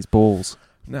cum in his balls.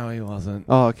 No, he wasn't.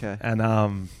 Oh, okay. And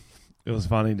it was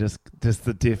funny, just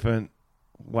the different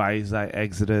ways they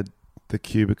exited the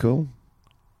cubicle.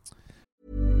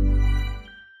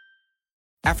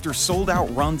 After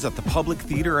sold-out runs at the Public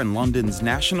Theatre and London's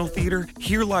National Theatre,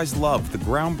 Here Lies Love, the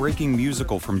groundbreaking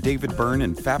musical from David Byrne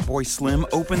and Fatboy Slim,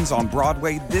 opens on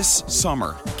Broadway this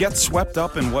summer. Get swept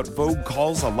up in what Vogue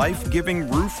calls a life-giving,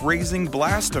 roof-raising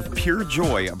blast of pure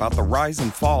joy about the rise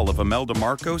and fall of Imelda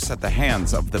Marcos at the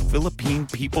hands of the Philippine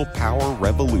People Power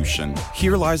Revolution.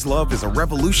 Here Lies Love is a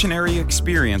revolutionary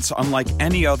experience unlike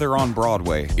any other on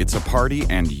Broadway. It's a party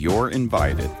and you're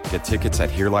invited. Get tickets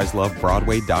at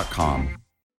HereLiesLoveBroadway.com.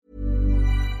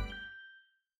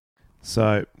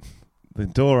 So the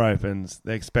door opens.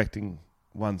 They're expecting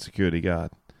one security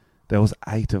guard. There was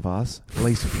 8 of us. At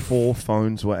least 4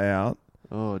 phones were out.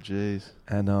 Oh, jeez.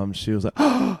 And she was like,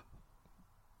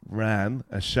 ran,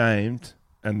 ashamed.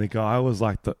 And the guy was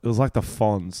like it was like the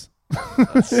Fonz.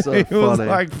 That's so He was funny.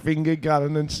 like finger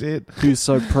gunning and shit. He was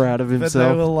so proud of But they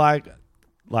himself. were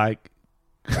like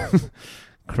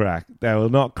crack. They were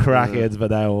not crackheads, but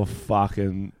they were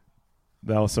fucking.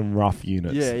 They were some rough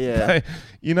units. Yeah.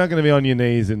 You're not going to be on your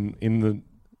knees in the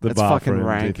That's fucking bathroom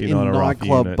rank. if you're not In a rough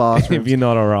nightclub unit. bathrooms. If you're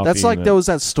not a rough That's like unit. there was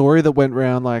that story that went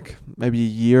around like maybe a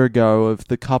year ago of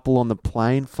the couple on the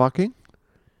plane fucking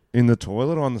in the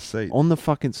toilet or on the seat. on the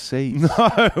fucking seat.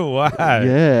 No way.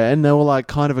 Yeah, and they were like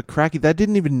kind of a cracky. They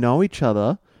didn't even know each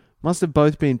other. Must have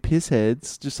both been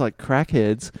pissheads, just like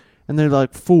crackheads. And they're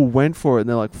like full went for it, and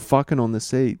they're like fucking on the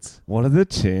seats. What are the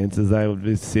chances they would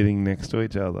be sitting next to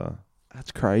each other?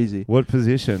 That's crazy. What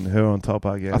position? Her on top,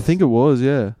 I guess. I think it was,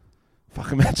 yeah.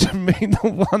 Fuck, imagine being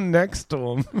the one next to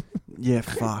him. Yeah,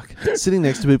 fuck. Sitting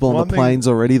next to people on One the thing- plane's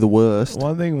already the worst.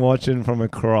 One thing watching from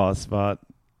across, but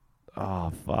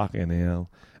oh fucking hell!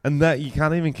 And that you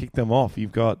can't even kick them off.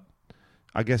 You've got,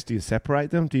 I guess, do you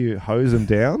separate them? Do you hose them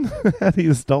down? How do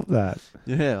you stop that?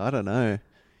 Yeah, I don't know.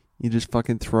 You just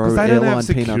fucking throw Because they don't airline have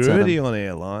peanuts at security them. on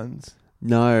airlines.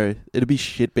 No, it'd be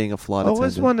shit being a flight I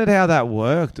always attendant. wondered how that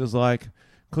worked. It was like,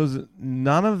 because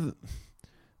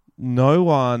no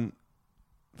one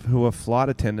who are flight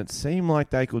attendants seemed like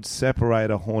they could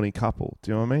separate a horny couple.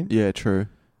 Do you know what I mean? Yeah, true.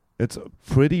 It's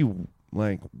pretty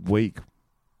like weak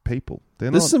people.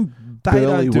 They're There's not. some They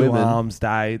burly don't do women. arms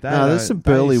day. They No, there's don't- some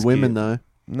they burly skip. women though.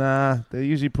 Nah, they're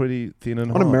usually pretty thin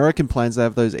and On hot. American planes, they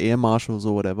have those air marshals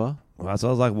or whatever. Right, so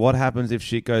I was like, what happens if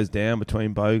shit goes down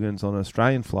between bogans on an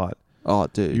Australian flight? Oh,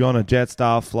 dude, You're on a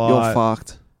Jetstar flight. you're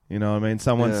fucked. You know what I mean?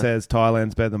 Someone Yeah. says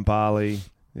Thailand's better than Bali.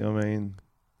 You know what I mean?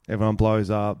 Everyone blows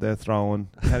up. They're throwing.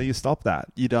 How do you stop that?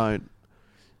 You don't.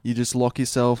 You just lock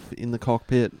yourself in the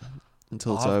cockpit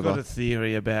until it's I've over. got a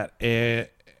theory about air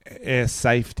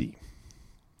safety.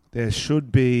 There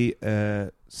should be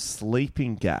a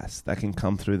sleeping gas that can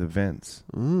come through the vents.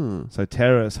 So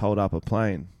terrorists hold up a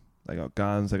plane. They got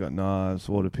guns, they got knives,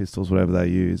 water pistols, whatever they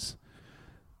use.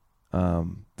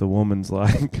 The woman's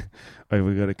like, oh,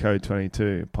 we got a code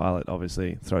 22. Pilot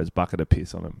obviously throws bucket of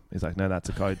piss on him. He's like, no, that's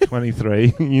a code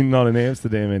 23. You're not in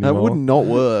Amsterdam anymore. That would not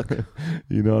work.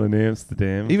 You're not in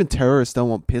Amsterdam. Even terrorists don't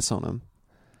want piss on them.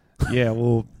 Yeah,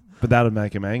 well, but that would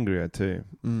make him angrier too.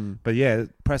 But yeah,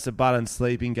 press a button,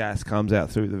 sleeping gas comes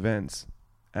out through the vents.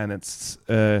 And it's,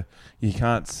 you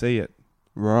can't see it.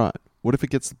 Right. What if it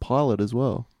gets the pilot as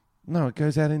well? No, it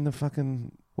goes out in the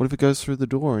fucking... What if it goes through the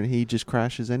door and he just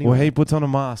crashes anyway? Well, he puts on a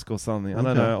mask or something. I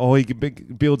don't know. Or he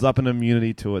builds up an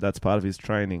immunity to it. That's part of his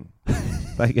training.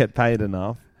 They get paid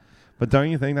enough. But don't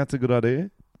you think that's a good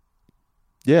idea?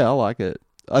 Yeah, I like it.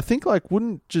 I think, like,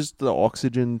 wouldn't just the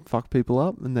oxygen fuck people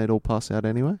up and they'd all pass out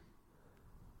anyway?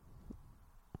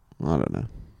 I don't know.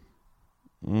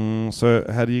 So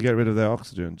how do you get rid of their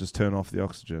oxygen? Just turn off the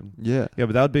oxygen? Yeah. Yeah,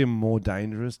 but that would be more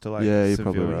dangerous to, like, Yeah, you're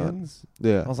probably civilians.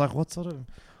 right. Yeah. I was like, what sort of...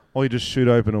 Or you just shoot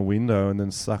open a window and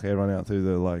then suck everyone out through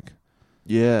the, like...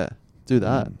 Yeah. Do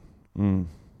that.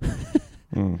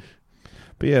 But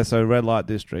yeah, so Red Light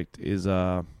District is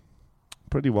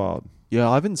pretty wild. Yeah,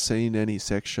 I haven't seen any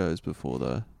sex shows before,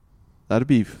 though. That'd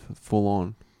be full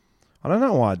on. I don't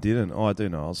know why I didn't. Oh, I do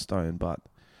know. I was stoned, but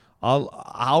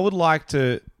I would like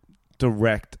to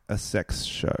direct a sex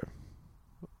show.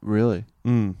 Really?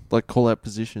 Like call out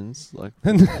positions, like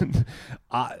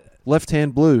I, left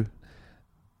hand blue.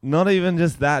 not even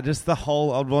just that. Just the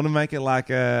whole. I'd want to make it like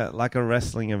a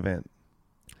wrestling event.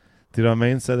 Do you know what I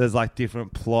mean? So there's like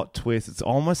different plot twists. It's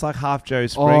almost like half Jerry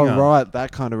Springer. Oh, right.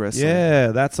 That kind of wrestling. Yeah,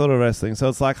 that sort of wrestling. So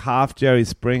it's like half Jerry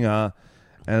Springer,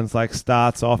 and it's like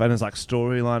starts off, and it's like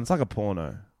storyline. It's like a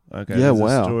porno. Okay. Yeah, there's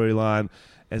wow. a storyline.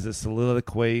 There's a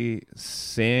soliloquy.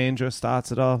 Sandra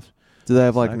starts it off. Do they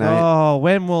have like name? Oh,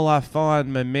 when will I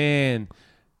find my man?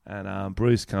 And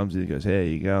Bruce comes in and goes, "How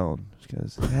you going?" She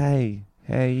goes, "Hey,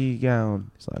 how you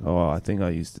going?" He's like, "Oh, I think I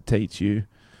used to teach you."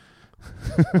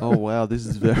 Oh, wow. This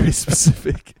is very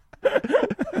specific.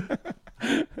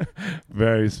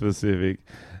 Very specific.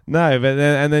 No, but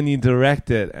then you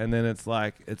direct it, and then it's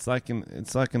like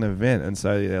an event, and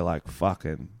so they're like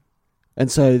fucking. And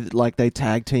so, like, they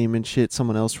tag team and shit.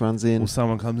 Someone else runs in. Well,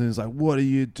 someone comes in and is like, "What are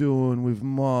you doing with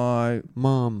my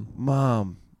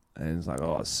mum?" And it's like,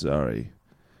 "Oh, sorry."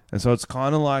 And so it's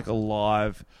kind of like a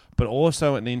live, but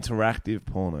also an interactive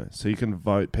porno. So you can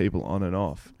vote people on and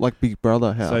off. Like Big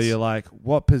Brother house. So you're like,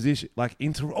 what position? Like like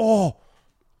interactive,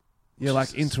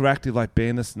 like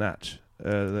Bandersnatch,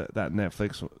 that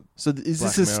Netflix. So is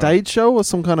Black this a Mirror. stage show or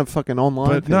some kind of fucking online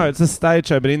But thing? no, it's a stage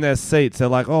show. But in their seats, they're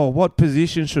like, "Oh, what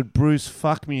position should Bruce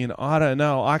fuck me in? I don't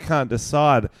know. I can't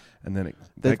decide." And then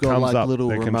They've it got, comes like, up. little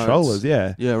Their remotes. controllers,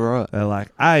 yeah. Yeah, right. They're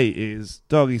like, A is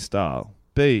doggy style.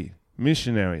 B,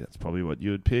 missionary. That's probably what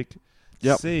you would pick.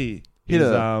 Yep. C Hit is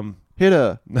her. Hit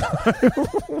her.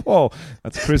 Whoa,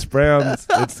 that's Chris Brown.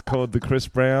 It's called the Chris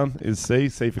Brown. Is C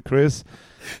for Chris,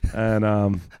 and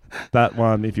that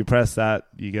one. If you press that,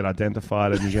 you get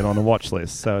identified and you get on a watch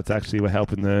list. So it's actually we're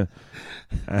helping the.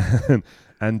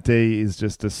 And D is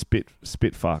just a spit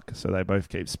fuck. So they both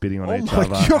keep spitting on each my other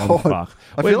God. and fuck.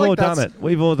 I We've feel like all done that's- it.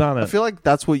 We've all done I it. feel like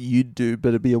that's what you'd do, but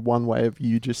it'd be a one way of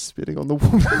you just spitting on the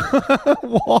woman.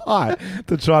 Why?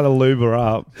 To try to lube her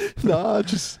up. Nah,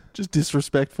 just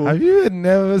disrespectful. Have you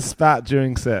never spat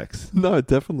during sex? No,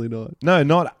 definitely not. No,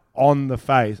 not on the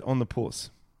face, on the puss.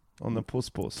 On the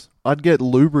puss. I'd get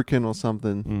lubricant or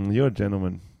something. You're a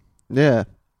gentleman. Yeah.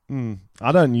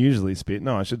 I don't usually spit.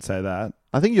 No, I should say that.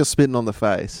 I think you're spitting on the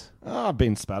face. Oh, I've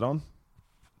been spat on.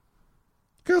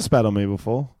 Girl spat on me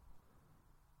before.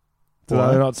 Did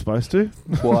Why? they not supposed to?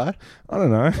 Why? I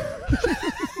don't know.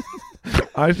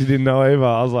 I actually didn't know either.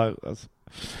 I was like,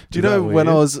 Do you know when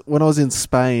I was in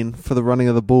Spain for the running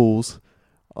of the bulls,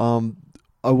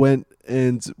 I went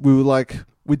and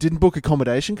we didn't book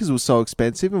accommodation because it was so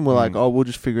expensive, and we're like, oh, we'll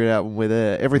just figure it out when we're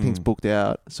there. Everything's booked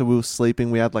out, so we were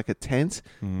sleeping. We had like a tent,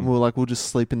 and we were like, we'll just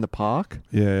sleep in the park.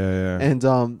 Yeah. And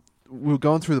we were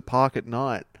going through the park at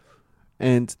night,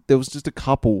 and there was just a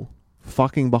couple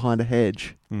fucking behind a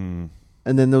hedge.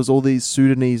 And then there was all these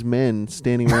Sudanese men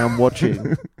standing around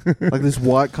watching. Like this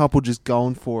white couple just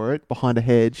going for it behind a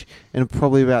hedge, and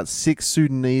probably about 6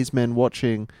 Sudanese men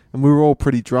watching. And we were all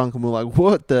pretty drunk, and we were like,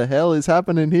 what the hell is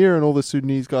happening here? And all the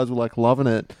Sudanese guys were like loving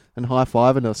it and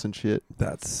high-fiving us and shit.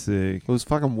 That's sick. It was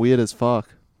fucking weird as fuck.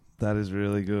 That is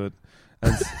really good.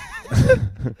 And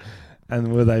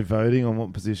And were they voting on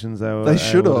what positions they were They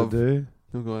should able have. to do?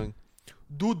 They're going,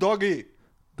 do doggy.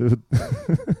 Dude,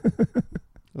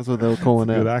 That's what they were calling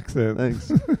good out. accent. Thanks.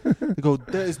 They go,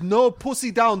 there is no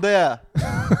pussy down there.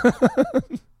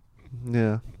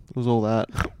 Yeah, it was all that.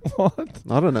 What?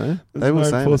 I don't know. There's They were no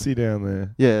saying it. pussy down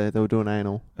there. Yeah, they were doing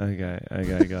anal. Okay,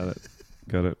 got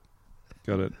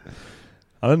it.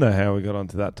 I don't know how we got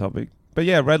onto that topic. But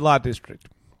yeah, red light district.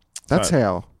 That's So,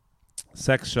 how.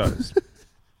 sex shows.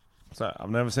 So I've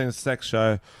never seen a sex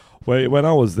show where when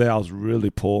I was there, I was really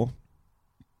poor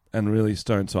and really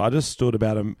stoned. So I just stood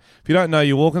about them. If you don't know,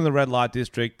 you walk in the red light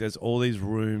district, there's all these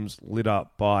rooms lit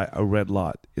up by a red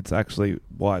light. It's actually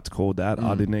why it's called that.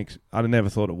 I never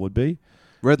thought it would be.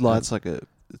 Red light's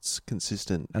it's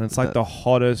consistent. And it's like the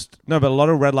hottest. No, but a lot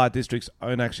of red light districts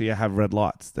don't actually have red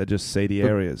lights. They're just seedy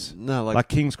areas. No, Like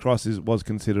King's Cross was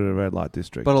considered a red light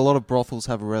district. but a lot of brothels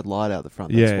have a red light out the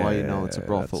front. That's why you know it's a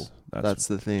brothel. That's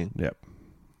the thing. Yep.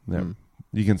 Mm.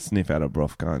 You can sniff out a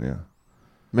broth, can't you?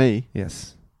 Me?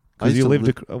 Yes. I Because used you to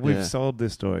lived. We've yeah. sold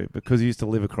this story because you used to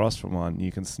live across from one.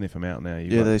 You can sniff them out now.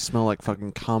 Yeah, they smell like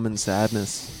fucking cum and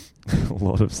sadness. a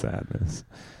lot of sadness.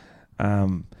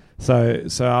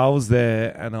 So I was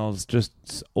there and I was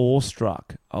just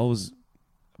awestruck. I was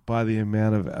by the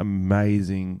amount of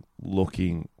amazing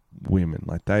looking women.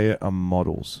 Like they are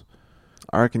models.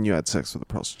 I reckon you had sex with a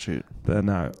prostitute.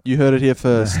 No. You heard it here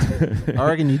first. I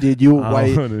reckon you did. You were I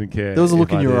way. wouldn't care. There was a look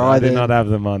if in I your did. eye I did then. not have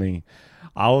the money.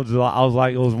 I was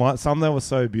like, it was some that was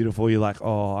so beautiful. You're like,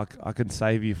 oh, I could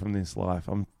save you from this life.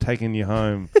 I'm taking you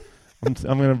home. I'm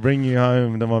going to bring you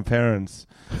home to my parents.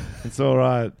 It's all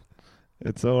right.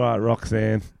 It's all right,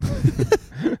 Roxanne.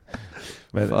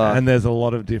 And there's a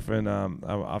lot of different.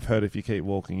 I've heard if you keep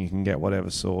walking, you can get whatever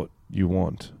sort you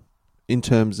want. In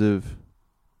terms of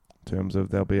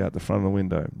They'll be at the front of the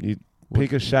window. You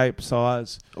pick a shape,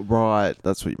 size right,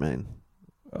 that's what you mean.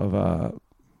 of a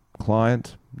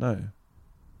client. No.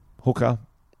 Hooker.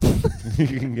 You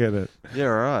can get it. Yeah,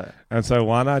 right. And so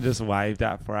one I just waved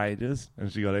at for ages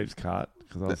and she got heaps cut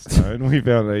because I was stoned. We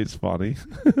found it heaps funny.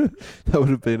 That would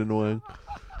have been annoying.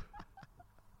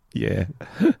 Yeah.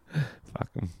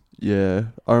 Fuck them. Yeah,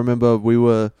 I remember we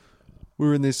were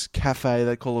in this cafe.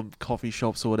 They call them coffee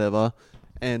shops or whatever.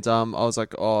 And I was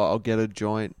like, oh, I'll get a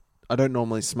joint. I don't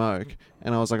normally smoke.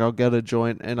 And I was like, I'll get a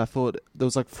joint. And I thought there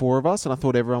was like 4 of us, and I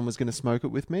thought everyone was going to smoke it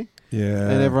with me. Yeah.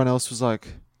 And everyone else was like,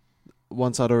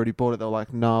 once I'd already bought it, they were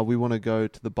like, nah, we want to go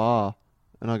to the bar.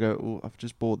 And I go, oh, I've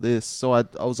just bought this. So I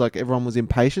was like, everyone was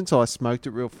impatient, so I smoked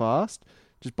it real fast,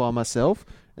 just by myself.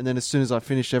 And then as soon as I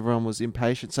finished, everyone was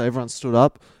impatient. So everyone stood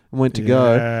up and went to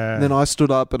go. And then I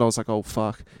stood up and I was like, oh,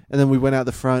 fuck. And then we went out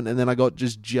the front and then I got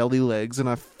just jelly legs and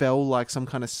I fell like some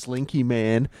kind of slinky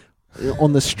man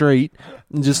on the street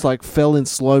and just like fell in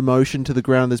slow motion to the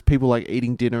ground. There's people like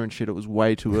eating dinner and shit. It was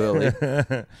way too early.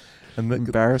 And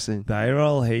Embarrassing. they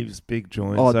roll heaps big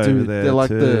joints Oh, over dude, there they're like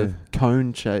too. the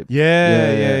cone shape.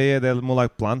 Yeah. They're more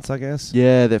like blunts, I guess.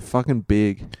 Yeah, they're fucking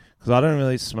big. Because I don't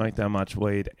really smoke that much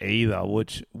weed either,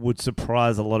 which would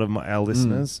surprise a lot of our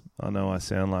listeners. I know I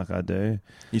sound like I do.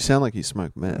 You sound like you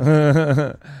smoke meth.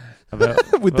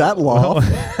 With that laugh.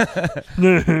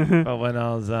 But when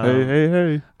I was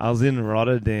hey. I was in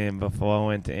Rotterdam before I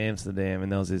went to Amsterdam,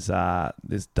 and there was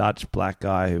this Dutch black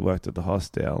guy who worked at the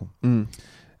hostel,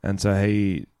 and so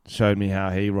he showed me how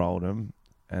he rolled them,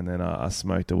 and then I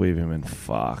smoked it with him, and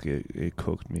fuck, it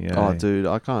cooked me. Oh, dude,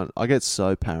 I can't. I get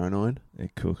so paranoid.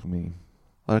 It cooked me.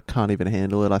 I can't even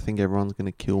handle it. I think everyone's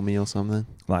gonna kill me or something.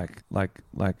 Like,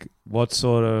 what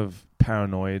sort of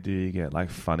paranoia do you get? Like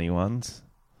funny ones?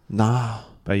 Nah.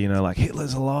 But you know, like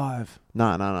Hitler's alive.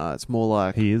 No. It's more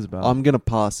like He is, but I'm gonna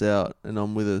pass out and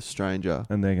I'm with a stranger.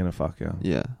 and they're gonna fuck you.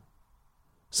 Yeah,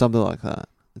 something like that.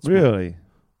 It's Really?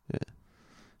 Yeah.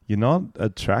 You're not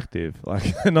attractive. Like,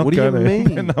 they're not What do you gonna,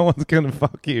 mean? No one's gonna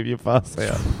fuck you if you pass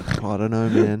out. I don't know,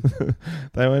 man.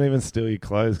 They won't even steal your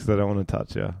clothes because they don't want to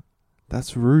touch you.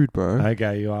 That's rude, bro.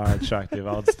 Okay, you are attractive.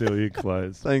 I would steal your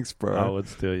clothes. Thanks, bro. I would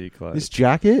steal your clothes. This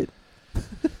jacket?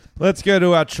 Let's go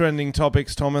to our trending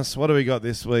topics, Thomas. What do we got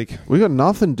this week? We got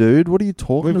nothing, dude. What are you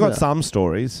talking We've about? got some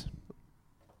stories.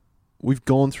 We've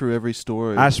gone through every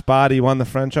story. Ash Barty won the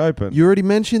French Open. You already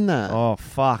mentioned that. Oh,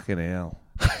 fucking hell.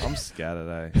 I'm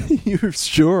scattered, eh? You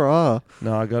sure are.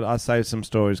 No, I saved some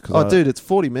stories. Cause Dude, it's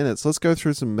 40 minutes. Let's go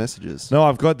through some messages. No,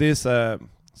 I've got this. So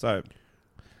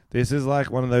this is like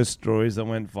one of those stories that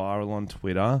went viral on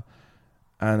Twitter.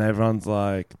 And everyone's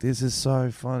like, this is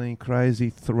so funny. Crazy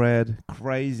thread.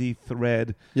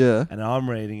 Yeah. And I'm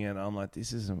reading it. And I'm like,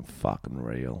 this isn't fucking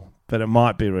real. But it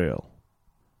might be real.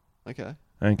 Okay.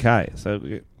 Okay. So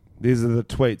These are the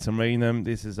tweets. I'm reading them.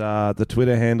 This is the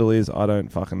Twitter handle is I don't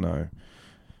fucking know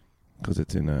because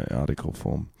it's in an article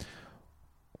form.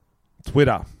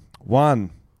 Twitter.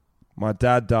 1. My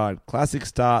dad died. Classic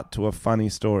start to a funny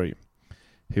story.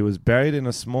 He was buried in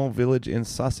a small village in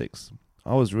Sussex.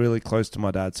 I was really close to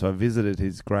my dad, so I visited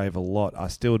his grave a lot. I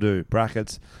still do.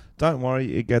 Brackets. Don't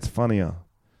worry, it gets funnier.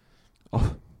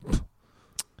 Oh.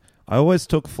 I always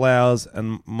took flowers,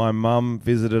 and my mum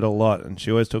visited a lot, and she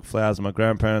always took flowers. My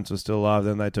grandparents were still alive,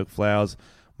 then they took flowers.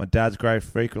 My dad's grave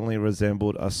frequently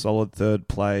resembled a solid third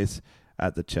place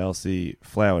at the Chelsea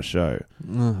flower show.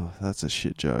 Oh, that's a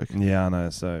shit joke. Yeah, I know.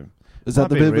 So was that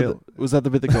the bit? Was that the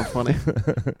bit that got funny?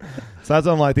 So that's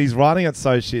I'm like, he's writing it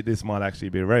so shit. This might actually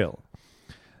be real.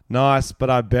 Nice, but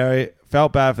I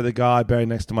felt bad for the guy buried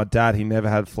next to my dad. He never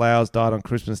had flowers. Died on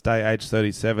Christmas Day, age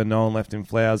 37. No one left him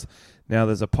flowers. Now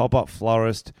there's a pop-up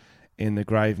florist in the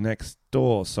grave next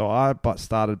door, so I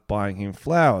started buying him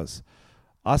flowers.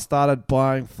 I started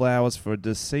buying flowers for a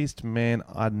deceased man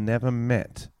I'd never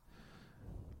met.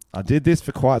 I did this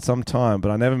for quite some time,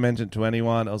 but I never mentioned it to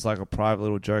anyone. It was like a private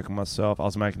little joke on myself. I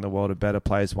was making the world a better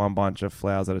place, one bunch of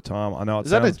flowers at a time. I know it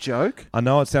Is that a joke? I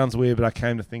know it sounds weird, but I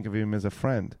came to think of him as a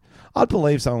friend. I'd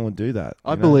believe someone would do that.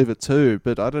 I believe it too,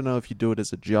 but I don't know if you do it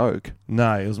as a joke.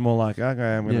 No, it was more like, okay,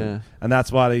 I'm going to... Yeah. And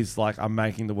that's why he's like, I'm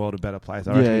making the world a better place.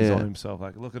 I reckon he's on himself.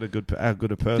 Like, look at how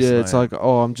good a person I am. Yeah, it's like,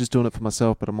 oh, I'm just doing it for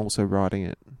myself, but I'm also writing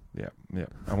it. Yeah.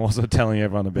 I'm also telling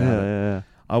everyone about it. Yeah.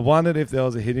 I wondered if there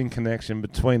was a hidden connection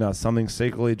between us, something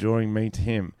secretly drawing me to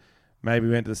him. Maybe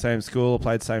we went to the same school or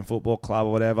played the same football club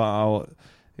or whatever.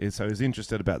 So he was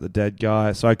interested about the dead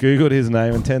guy. So I Googled his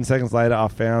name, and 10 seconds later, I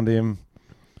found him.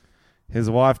 His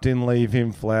wife didn't leave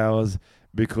him flowers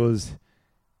because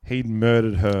he'd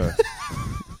murdered her.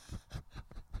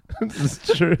 This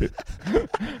is true.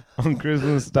 On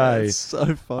Christmas Day. That's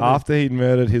so funny. After he'd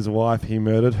murdered his wife, he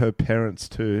murdered her parents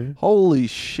too. Holy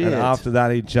shit. And after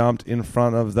that, he jumped in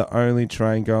front of the only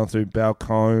train going through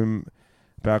Balcombe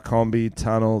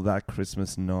Tunnel that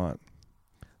Christmas night.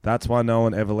 That's why no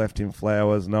one ever left him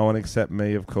flowers. No one except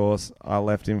me, of course. I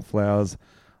left him flowers.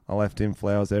 I left him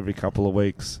flowers every couple of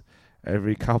weeks.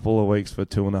 Every couple of weeks for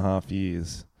 2.5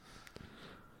 years.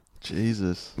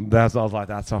 Jesus. I was like,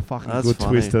 that's a fucking good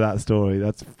funny. twist to that story.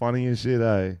 That's funny as shit,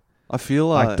 eh? I feel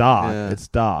like dark. yeah. It's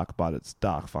dark, but it's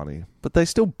dark funny. But they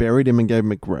still buried him and gave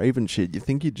him a grave and shit. You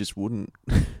think you just wouldn't?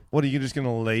 What, are you just going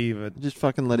to leave it? Just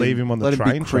fucking leave him on the let train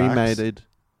him be tracks? cremated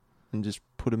and just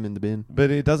put him in the bin.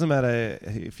 But it doesn't matter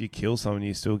if you kill someone,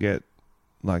 you still get,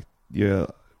 like,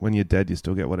 when you're dead, you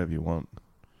still get whatever you want.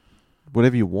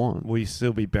 Whatever you want. Will you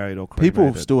still be buried or cremated?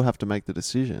 People still have to make the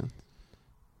decision.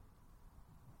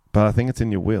 But I think it's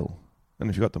in your will. And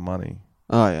if you got the money.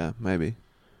 Oh, yeah, maybe.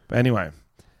 But anyway,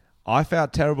 I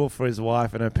felt terrible for his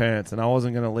wife and her parents, and I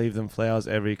wasn't going to leave them flowers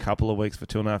every couple of weeks for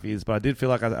 2.5 years, but I did feel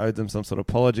like I owed them some sort of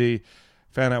apology.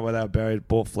 Found out where they were buried,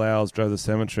 bought flowers, drove to the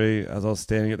cemetery. As I was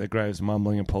standing at their graves,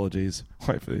 mumbling apologies.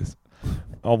 Wait for this.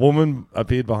 A woman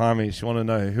appeared behind me. She wanted to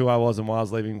know who I was and why I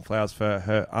was leaving flowers for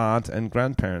her aunt and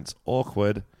grandparents.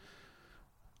 Awkward.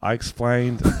 I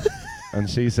explained, and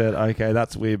she said, okay,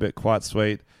 that's weird, but quite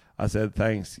sweet. I said,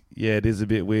 thanks. Yeah, it is a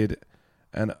bit weird.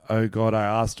 And oh God, I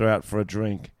asked her out for a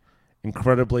drink.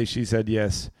 Incredibly, she said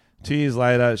yes. 2 years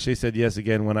later, she said yes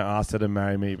again when I asked her to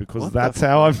marry me because that's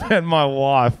how I met my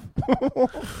wife.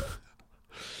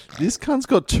 This cunt's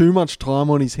got too much time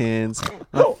on his hands.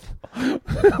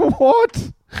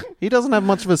 What? He doesn't have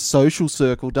much of a social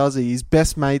circle, does he? His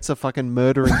best mate's a fucking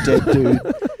murdering dead dude.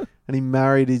 And he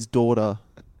married his daughter.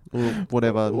 Or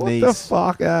whatever, What niece. the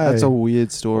fuck, eh? That's a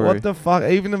weird story. What the fuck?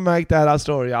 Even to make that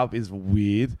story up is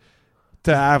weird.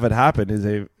 To have it happen is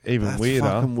even That's weirder.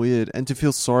 fucking weird. And to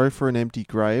feel sorry for an empty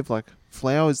grave, like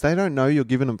flowers, they don't know you're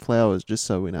giving them flowers, just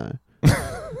so we know.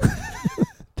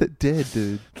 They're dead,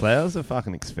 dude. Flowers are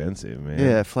fucking expensive, man.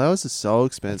 Yeah, flowers are so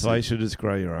That's expensive. why you should just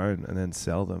grow your own and then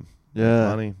sell them. Yeah.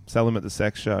 Money. Sell them at the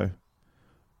sex show.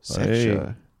 Sex Hey.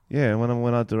 show. Yeah,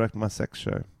 when I direct my sex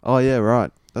show. Oh, yeah,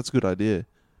 right. That's a good idea.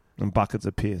 And buckets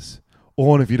of piss.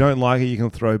 Or if you don't like it, you can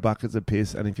throw buckets of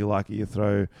piss. And if you like it, you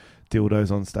throw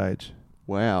dildos on stage.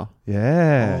 Wow.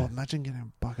 Yeah. Oh, imagine getting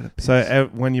a bucket of piss. So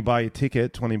when you buy your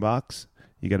ticket, $20,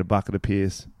 you get a bucket of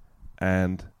piss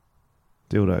and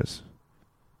dildos.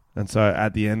 And so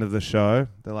at the end of the show,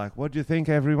 they're like, what do you think,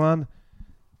 everyone?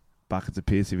 Buckets of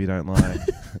piss if you don't like.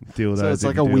 Dildos So it's if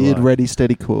like you a do weird like. ready,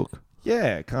 steady cook.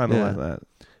 Yeah, kind of Yeah. like that.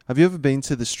 Have you ever been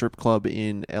to the strip club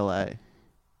in LA?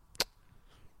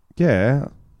 Yeah.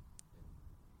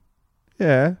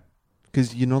 Yeah.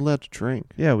 Because you're not allowed to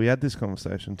drink. Yeah, we had this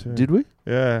conversation too. Did we?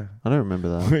 Yeah. I don't remember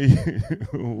that.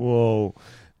 Whoa.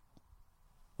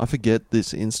 I forget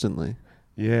this instantly.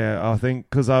 Yeah, I think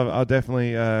because I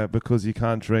definitely because you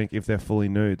can't drink if they're fully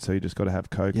nude, so you just got to have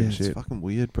Coke Yeah, and it's shit. fucking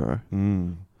weird, bro.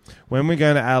 Mm. When we're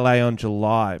going to LA on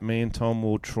July, me and Tom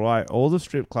will try all the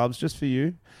strip clubs just for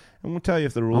you, and we'll tell you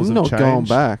if the rules I'm have not changed. going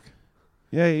back.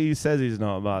 Yeah, he says he's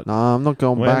not, but No, I'm not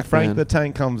going when back, Frank man. the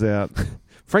Tank comes out,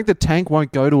 Frank the Tank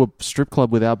won't go to a strip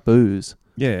club without booze.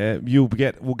 yeah, we'll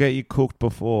get you cooked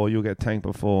before, you'll get tanked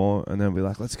before, and then we'll be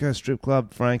like, let's go to strip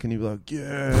club, Frank, and you'll be like,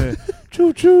 yeah,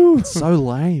 choo choo, So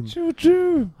lame. choo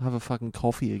choo, I'll have a fucking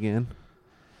coffee again.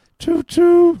 choo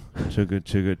choo, chugga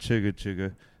chugga chugga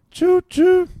chugga, choo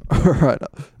choo, All right.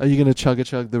 Are you going to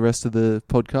chug the rest of the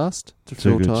podcast to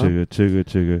fill chugga time? chugga chugga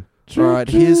chugga. All right,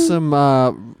 here's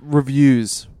some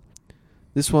reviews.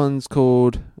 This one's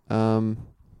called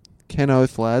Ken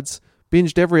Oath, lads.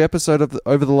 Binged every episode of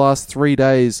over the last 3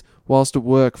 days whilst at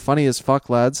work. Funny as fuck,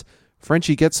 lads.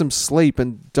 Frenchie, get some sleep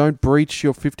and don't breach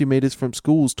your 50 metres from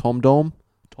schools, Tom Dom.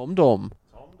 Tom Dom.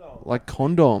 Like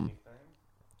condom.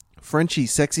 Frenchie,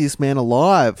 sexiest man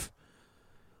alive.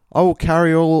 I will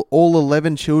carry all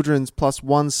 11 children's plus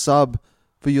one sub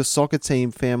for your soccer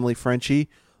team, family, Frenchie.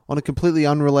 On a completely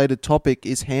unrelated topic,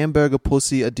 is hamburger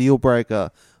pussy a deal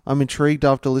breaker? I'm intrigued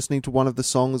after listening to one of the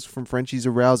songs from Frenchie's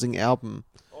arousing album.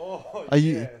 Are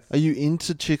you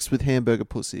into chicks with hamburger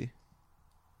pussy?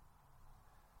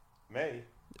 Me?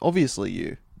 Obviously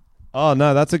you. Oh,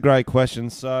 no, that's a great question.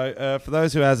 So, for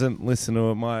those who hasn't listened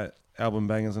to my album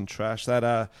Bangers and Trash,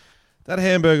 that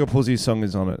Hamburger Pussy song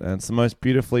is on it, and it's the most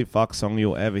beautifully fucked song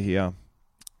you'll ever hear.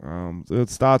 It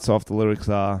starts off, the lyrics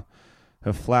are,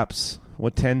 her flaps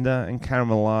were tender and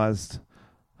caramelized,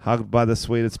 hugged by the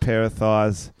sweetest pair of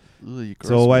thighs. Ugh, you It's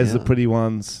gross always me the out. pretty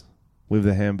ones with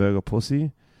the hamburger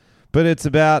pussy. But it's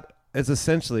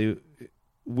essentially,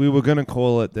 we were going to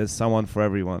call it There's Someone for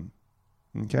Everyone.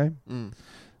 Okay? Mm.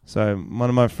 So one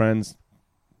of my friends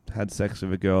had sex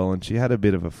with a girl and she had a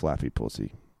bit of a flappy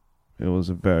pussy. It was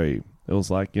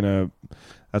like, you know,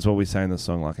 that's what we say in the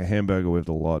song, like a hamburger with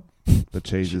a lot. The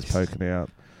cheese is poking out.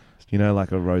 You know,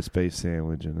 like a roast beef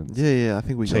sandwich and it's Yeah, I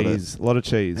think we got it. cheese, a lot of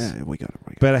cheese. Yeah, we got it.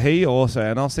 But he also,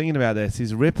 and I was thinking about this,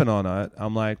 he's ripping on it.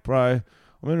 I'm like, bro, I'm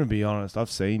going to be honest, I've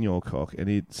seen your cock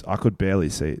and I could barely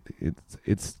see it.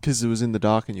 It's Because it was in the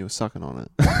dark and you were sucking on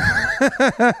it.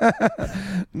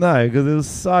 no, because it was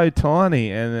so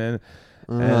tiny, and then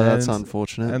That's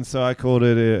unfortunate. and so I called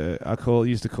it.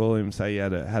 Used to call him, say he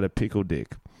had a pickle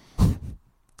dick,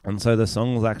 and so the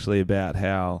song was actually about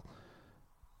how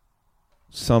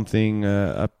something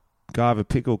a guy with a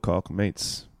pickle cock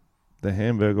meets the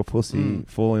hamburger pussy,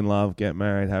 fall in love, get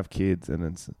married, have kids, and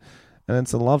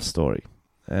it's a love story.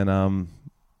 And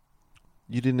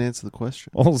You didn't answer the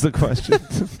question. what was the question?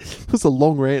 It was a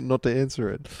long rant not to answer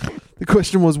it. The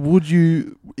question was,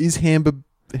 is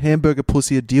hamburger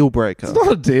pussy a deal breaker? It's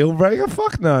not a deal breaker.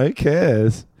 Fuck no. Who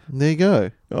cares? There you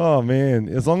go. Oh man,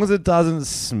 as long as it doesn't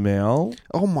smell.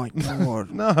 Oh my god.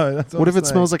 No, that's What if it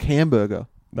smells like hamburger?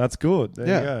 That's good. There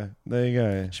Yeah. you go. There you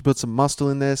go. She put some mustle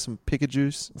in there, some picker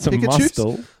juice. Some picker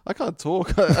muscle. Juice? I can't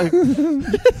talk.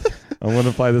 I want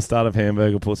to play the start of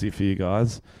Hamburger Pussy for you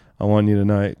guys. I want you to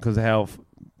know because how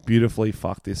beautifully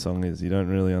fucked this song is. You don't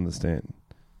really understand.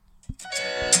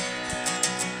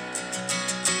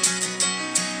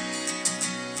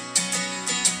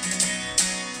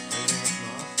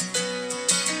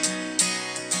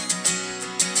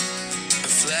 The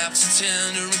flaps are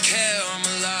tender and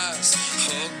caramelized,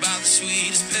 hugged by the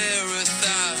sweetest pair of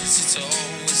thighs. It's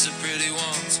always the pretty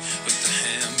ones with the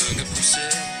hamburger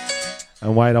pussy.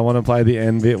 And wait, I want to play the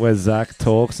end bit where Zach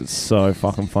talks. It's so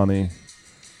fucking funny.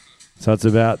 So it's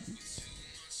about...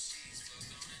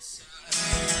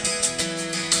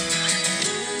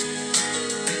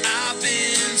 I've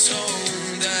been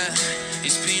told that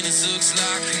his penis looks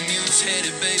like a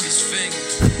mute-headed baby's finger.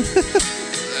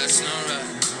 That's not right.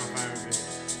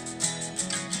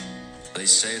 They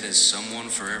say there's someone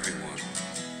for everyone.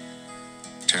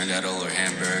 Turned out all her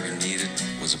hamburger needed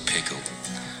was a pickle.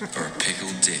 Or a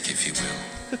pickled dick, if you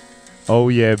will. Oh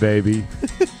yeah, baby.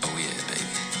 Oh yeah, baby.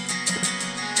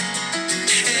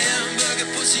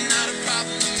 Hamburger pussy, not a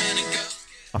problem, man, a girl.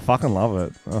 I fucking love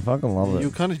it. I fucking love You it.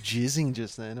 were kind of jizzing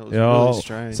just then. It was Yo, really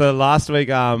strange. so last week,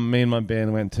 me and my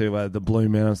band went to the Blue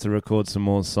Mountains to record some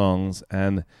more songs,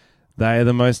 and they are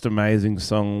the most amazing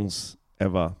songs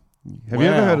ever. Have you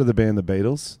ever Wow. heard of the band The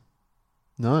Beatles?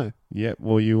 No. Yeah,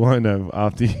 well, you won't have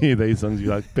after you hear these songs.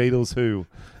 You're like, Beatles who?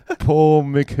 Paul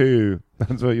McWho.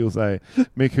 That's what you'll say.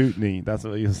 Mick Hootney. That's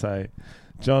what you'll say.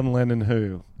 John Lennon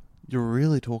who? You're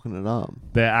really talking it up.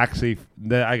 They're not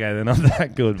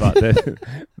that good, but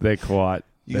they're quite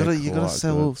You They're gotta quite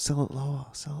sell good. it lower.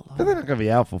 But they're not going to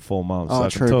be out for 4 months. Oh, so I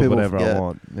true. can talk People whatever forget. I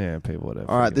want. Yeah, people, whatever.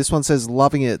 All right, this one says,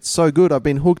 loving it. So good. I've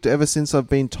been hooked ever since I've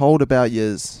been told about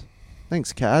yous.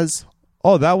 Thanks, Kaz.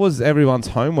 Oh, that was everyone's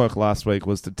homework last week,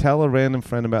 was to tell a random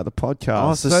friend about the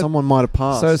podcast. Oh, so someone might have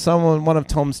passed. So one of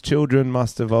Tom's children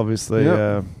must have obviously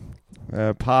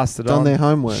Yep. passed it Done on. their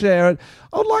homework. Share it.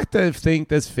 I would like to think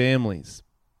there's families.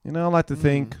 You know, I like to Mm.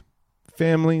 think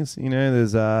families. You know,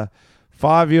 there's a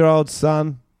 5-year-old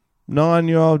son,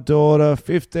 9-year-old daughter,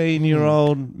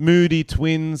 15-year-old moody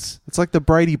twins. It's like the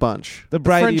Brady Bunch. The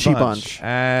Brady Frenchie bunch.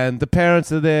 And the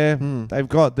parents are there. Hmm. They've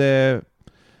got their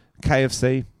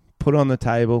KFC put on the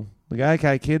table. They go,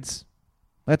 okay, kids,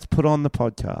 let's put on the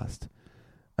podcast.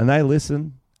 And they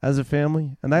listen as a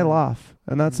family and they laugh.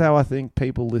 And that's how I think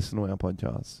people listen to our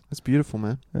podcasts. That's beautiful,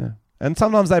 man. Yeah. And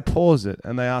sometimes they pause it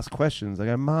and they ask questions. They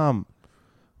go, Mum,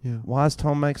 Yeah. why does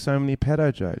Tom make so many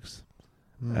pedo jokes?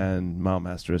 Mm. And Mum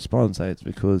has to respond, say it's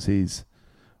because he's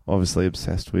obviously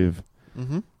obsessed with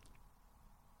Mm-hmm.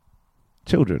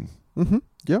 children. Mm-hmm.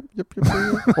 Yep.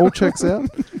 All checks out.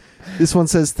 This one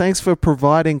says, thanks for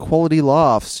providing quality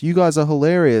laughs. You guys are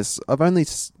hilarious. I've only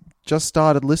just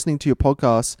started listening to your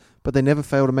podcasts, but they never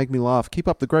fail to make me laugh. Keep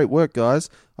up the great work, guys.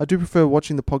 I do prefer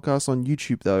watching the podcast on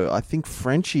YouTube, though. I think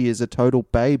Frenchie is a total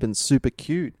babe and super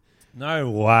cute. No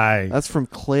way. That's from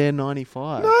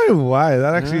Claire95. No way.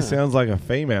 That actually Yeah. sounds like a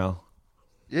female.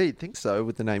 Yeah, you'd think so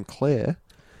with the name Claire.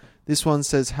 This one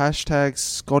says, hashtag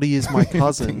Scotty is my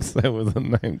cousin. Thinks so with the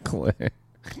name Claire.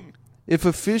 If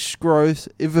a fish's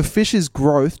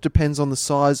growth depends on the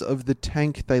size of the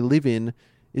tank they live in,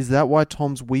 is that why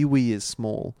Tom's wee-wee is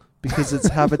small? Because its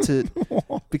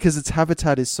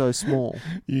habitat is so small.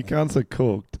 You can't say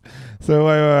cooked. So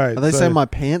wait. Are they so saying my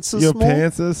pants are your small?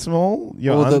 pants are small?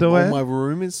 Your or underwear? or my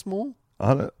room is small?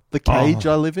 I don't, The cage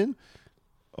I live in?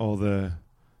 I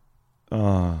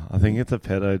think it's a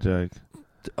pedo joke.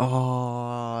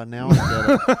 Oh, now I get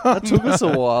it. That took us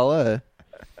a while, eh?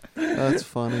 That's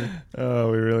funny.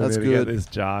 Oh, we really That's need to good. get this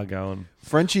jar going.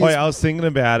 Frenchie's... Wait, I was thinking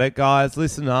about it, guys.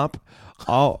 Listen up.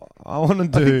 I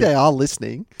want to I do. think they are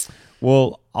listening.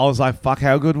 Well, I was like, fuck,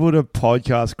 how good would a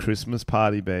podcast Christmas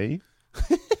party be?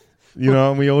 You know,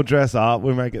 and we all dress up,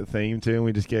 we make it themed too, and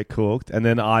we just get cooked. And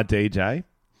then I DJ.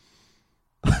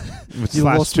 slash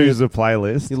lost me choose a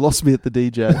playlist. You lost me at the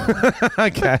DJ.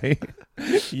 Okay.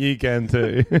 You can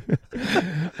too.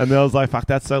 And then I was like, fuck,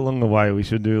 that's so long away. We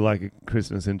should do like a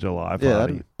Christmas in July Yeah.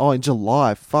 party. Oh, in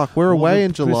July. Fuck, we're away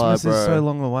in July, Christmas bro. is so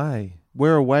long away.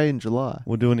 We're away in July.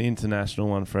 We'll do an international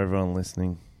one for everyone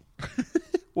listening.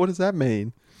 What does that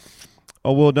mean?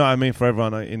 Oh, well, no, I mean for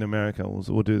everyone in America.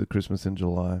 We'll do the Christmas in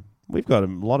July. We've got a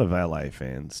lot of LA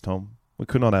fans, Tom. We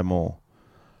could not have more.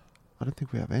 I don't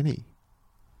think we have any.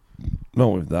 Not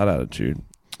with that attitude.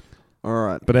 All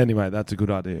right. But anyway, that's a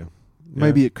good idea.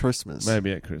 Maybe Yeah. at Christmas.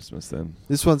 Maybe at Christmas then.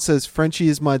 This one says, Frenchie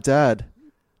is my dad.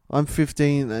 I'm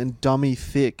 15 and dummy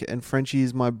thick, and Frenchie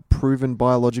is my proven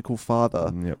biological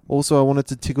father. Yep. Also, I wanted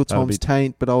to tickle That'll Tom's be-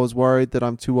 taint, but I was worried that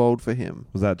I'm too old for him.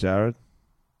 Was that Jared?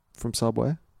 From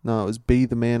Subway? No, it was Be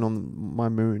the Man on My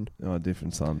Moon. Oh, a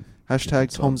different son. Hashtag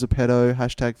Different son. Tom's a pedo.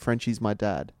 Hashtag Frenchie's my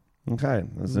dad. Okay,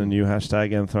 there's a Mm. new hashtag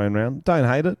getting thrown around. Don't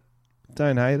hate it.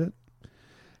 Don't hate it.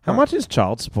 How Right. much is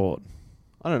child support?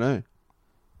 I don't know.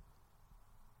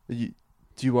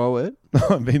 Do you owe it?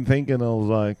 I've been thinking. I was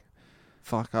like,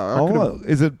 Fuck.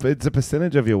 is it? It's a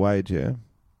percentage of your wage, yeah.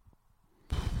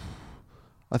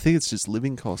 I think it's just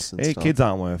living costs and Yeah, stuff. kids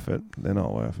aren't worth it. They're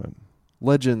not worth it.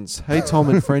 Legends. Hey, Tom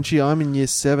and Frenchie. I'm in year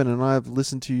 7 and I have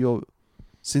listened to your...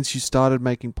 since you started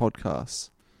making podcasts.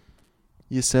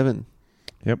 Year 7.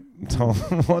 Yep, Tom.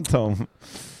 What, Tom?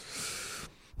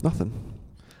 Nothing.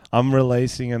 I'm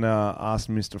releasing an Ask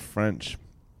Mr. French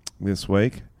this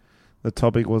week. The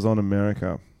topic was on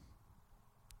America.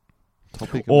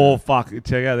 Topic. Oh, fuck.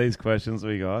 Check out these questions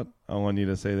we got. I want you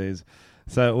to see these.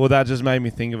 So, well, that just made me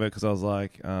think of it because I was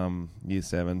like, year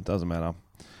 7, doesn't matter.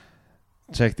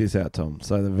 Check this out, Tom.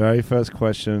 So the very first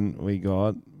question we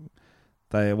got,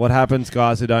 what happens,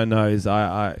 guys who don't know, is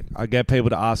I get people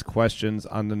to ask questions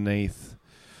underneath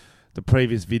the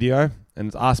previous video, and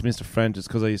it's Ask Mr. French. It's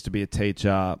because I used to be a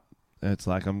teacher. It's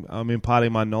like I'm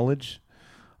imparting my knowledge.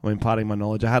 I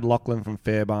had Lachlan from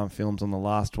Fairbairn Films on the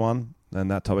last one,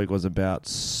 and that topic was about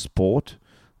sport.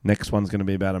 Next one's going to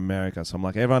be about America. So I'm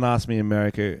like, everyone ask me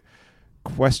America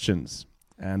questions.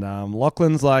 And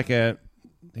Lachlan's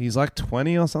he's like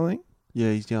 20 or something.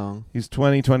 Yeah, he's young. He's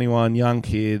 20, 21, young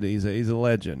kid. He's a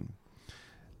legend.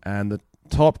 And the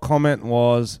top comment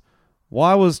was,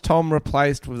 why was Tom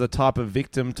replaced with the type of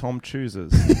victim Tom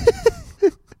chooses?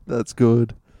 That's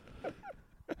good.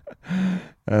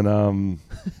 And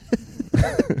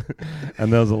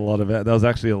And there was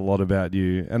actually a lot about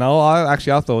you. And I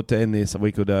thought to end this,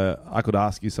 I could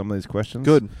ask you some of these questions.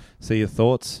 Good. See your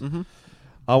thoughts. Mm-hmm.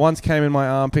 I once came in my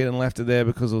armpit and left it there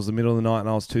because it was the middle of the night and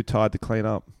I was too tired to clean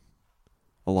up.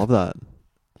 I love that.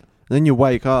 And then you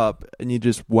wake up and you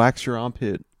just wax your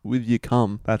armpit with your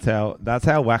cum. That's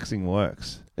how waxing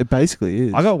works. It basically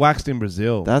is. I got waxed in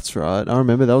Brazil. That's right. I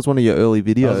remember that was one of your early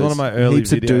videos. That was one of my early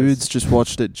Heaps videos. of dudes just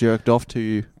watched it jerked off to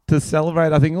you. To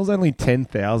celebrate, I think it was only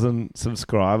 10,000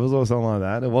 subscribers or something like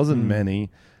that. It wasn't many.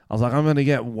 I was like, I'm going to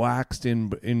get waxed in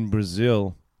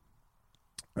Brazil.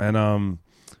 And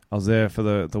I was there for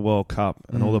the World Cup,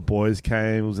 and all the boys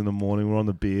came. It was in the morning. We were on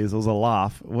the beers. It was a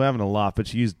laugh. We're having a laugh, but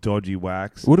she used dodgy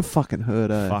wax. It would have fucking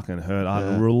hurt, eh? Fucking hurt. I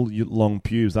had real long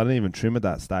pubes. I didn't even trim at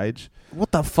that stage.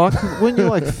 What the fuck? Weren't you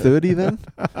like 30 then?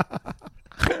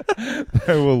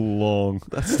 They were long.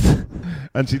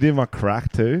 And she did my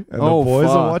crack too. And Oh, the boys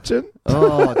fuck. are watching.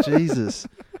 Oh, Jesus.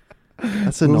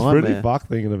 That's a It was nightmare. pretty fucked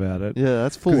thinking about it. Yeah,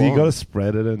 that's full Because you on. got to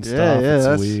spread it and Yeah, stuff. yeah, It's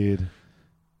that's- weird.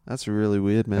 That's really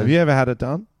weird, man. Have you ever had it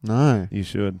done? No. You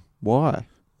should. Why?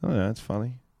 I don't know. It's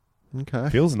funny. Okay.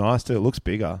 Feels nice too. It looks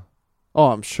bigger. Oh,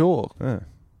 I'm sure. Yeah.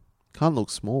 Can't look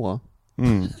smaller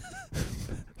Mm.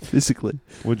 physically.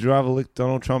 Would you rather lick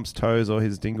Donald Trump's toes or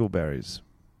his dingleberries?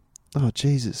 Oh,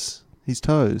 Jesus. His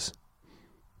toes.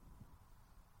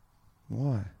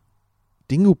 Why?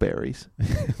 Dingleberries.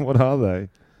 What are they?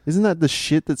 Isn't that the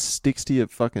shit that sticks to your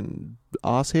fucking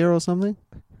ass hair or something?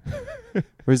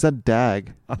 Or is that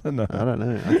dag? I don't know. I don't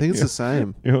know. I think it's the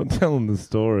same. You're telling the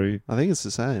story. I think it's the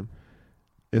same.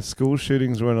 If school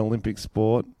shootings were an Olympic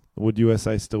sport, would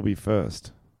USA still be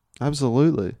first?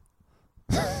 Absolutely.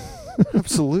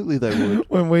 Absolutely they would.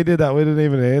 When we did that, we didn't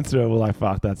even answer it. We're like,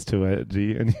 fuck, that's too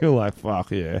edgy. And you're like,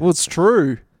 fuck, yeah. Well, it's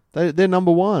true. They're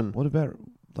number one. What about,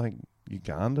 like,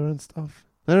 Uganda and stuff?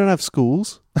 They don't have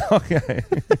schools. Okay.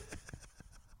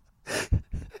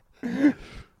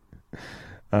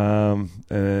 And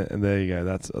there you go.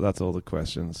 That's all the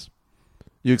questions.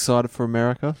 You excited for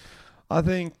America? I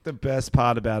think the best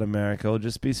part about America will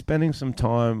just be spending some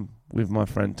time with my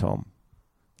friend Tom.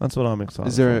 That's what I'm excited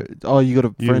Is there for. you got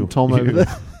a friend Tom over there?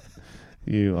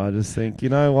 I just think, you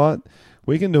know what?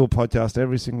 We can do a podcast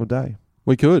every single day.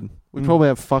 We could. We probably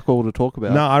have fuck all to talk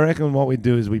about. No, I reckon what we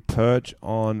do is we perch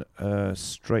on a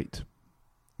street.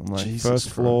 Like Jesus first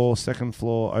Christ. floor, second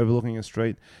floor, overlooking a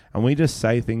street. And we just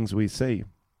say things we see.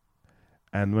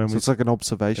 And when So it's like an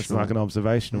observation. it's like an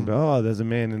observation. We'll go, oh, there's a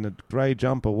man in a grey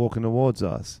jumper walking towards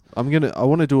us. I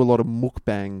want to do a lot of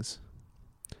mukbangs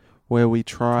where we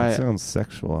try. It sounds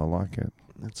sexual. I like it.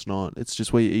 It's not. It's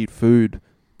just where you eat food,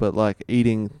 but like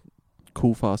eating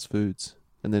cool fast foods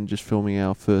and then just filming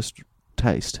our first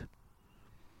taste.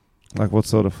 Like what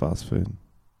sort of fast food?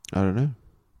 I don't know.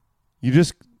 You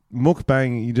just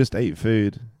mukbang, you just eat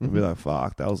food and be Mhm. like,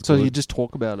 fuck, that was So good. you just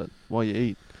talk about it while you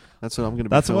eat. That's what I'm going to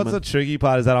be That's filming. what's the tricky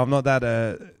part is that I'm not that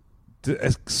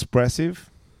expressive.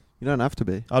 You don't have to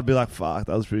be. I'd be like, fuck,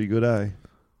 that was pretty good, eh?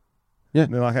 Yeah.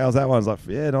 And they're like, how's that one? I was like,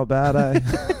 yeah, not bad, eh?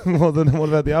 Well, then what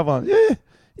about the other one?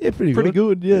 Yeah, pretty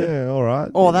good. Yeah, all right.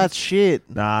 Oh, that's shit.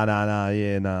 Nah, not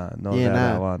Yeah, about nah.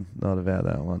 that one. Not about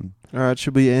that one. All right,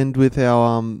 should we end with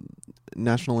our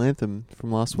national anthem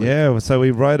from last week? Yeah, so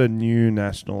we wrote a new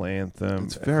national anthem.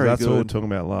 It's very That's what we were good. talking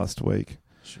about last week.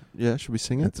 Should we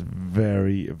sing it? It's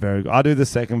very, very good. I do the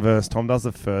second verse. Tom does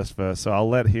the first verse. So I'll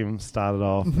let him start it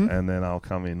off Mhm. and then I'll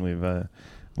come in with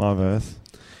my verse.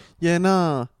 Yeah,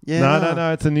 nah. Yeah,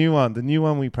 No. It's a new one. The new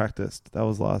one we practiced. That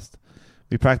was last.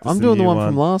 We practiced I'm doing the new one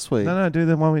from last week. No, do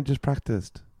the one we just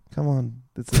practiced. Come on.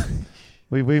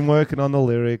 We've been working on the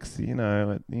lyrics. You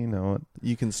know it.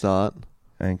 You can start.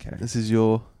 Okay. This is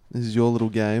your little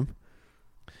game.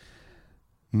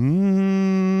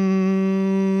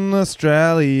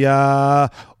 Australia,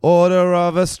 Order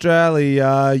of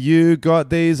Australia, you got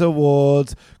these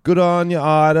awards. Good on you,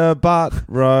 Ida Butt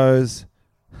Rose.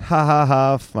 Ha ha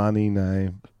ha, funny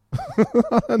name.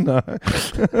 I don't know.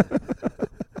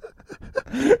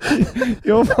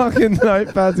 Your fucking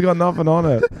notepad's got nothing on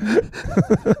it.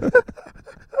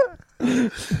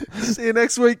 See you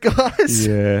next week, guys.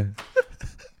 Yeah.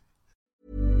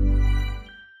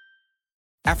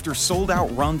 After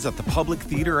sold-out runs at the Public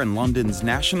Theatre and London's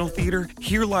National Theatre,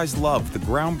 Here Lies Love, the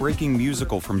groundbreaking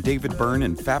musical from David Byrne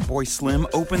and Fatboy Slim,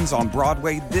 opens on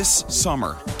Broadway this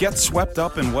summer. Get swept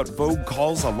up in what Vogue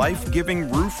calls a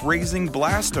life-giving, roof-raising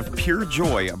blast of pure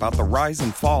joy about the rise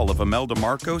and fall of Imelda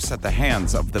Marcos at the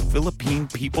hands of the Philippine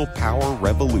People Power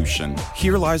Revolution.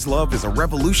 Here Lies Love is a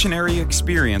revolutionary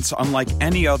experience unlike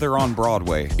any other on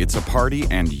Broadway. It's a party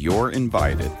and you're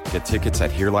invited. Get tickets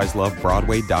at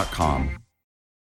HereLiesLoveBroadway.com.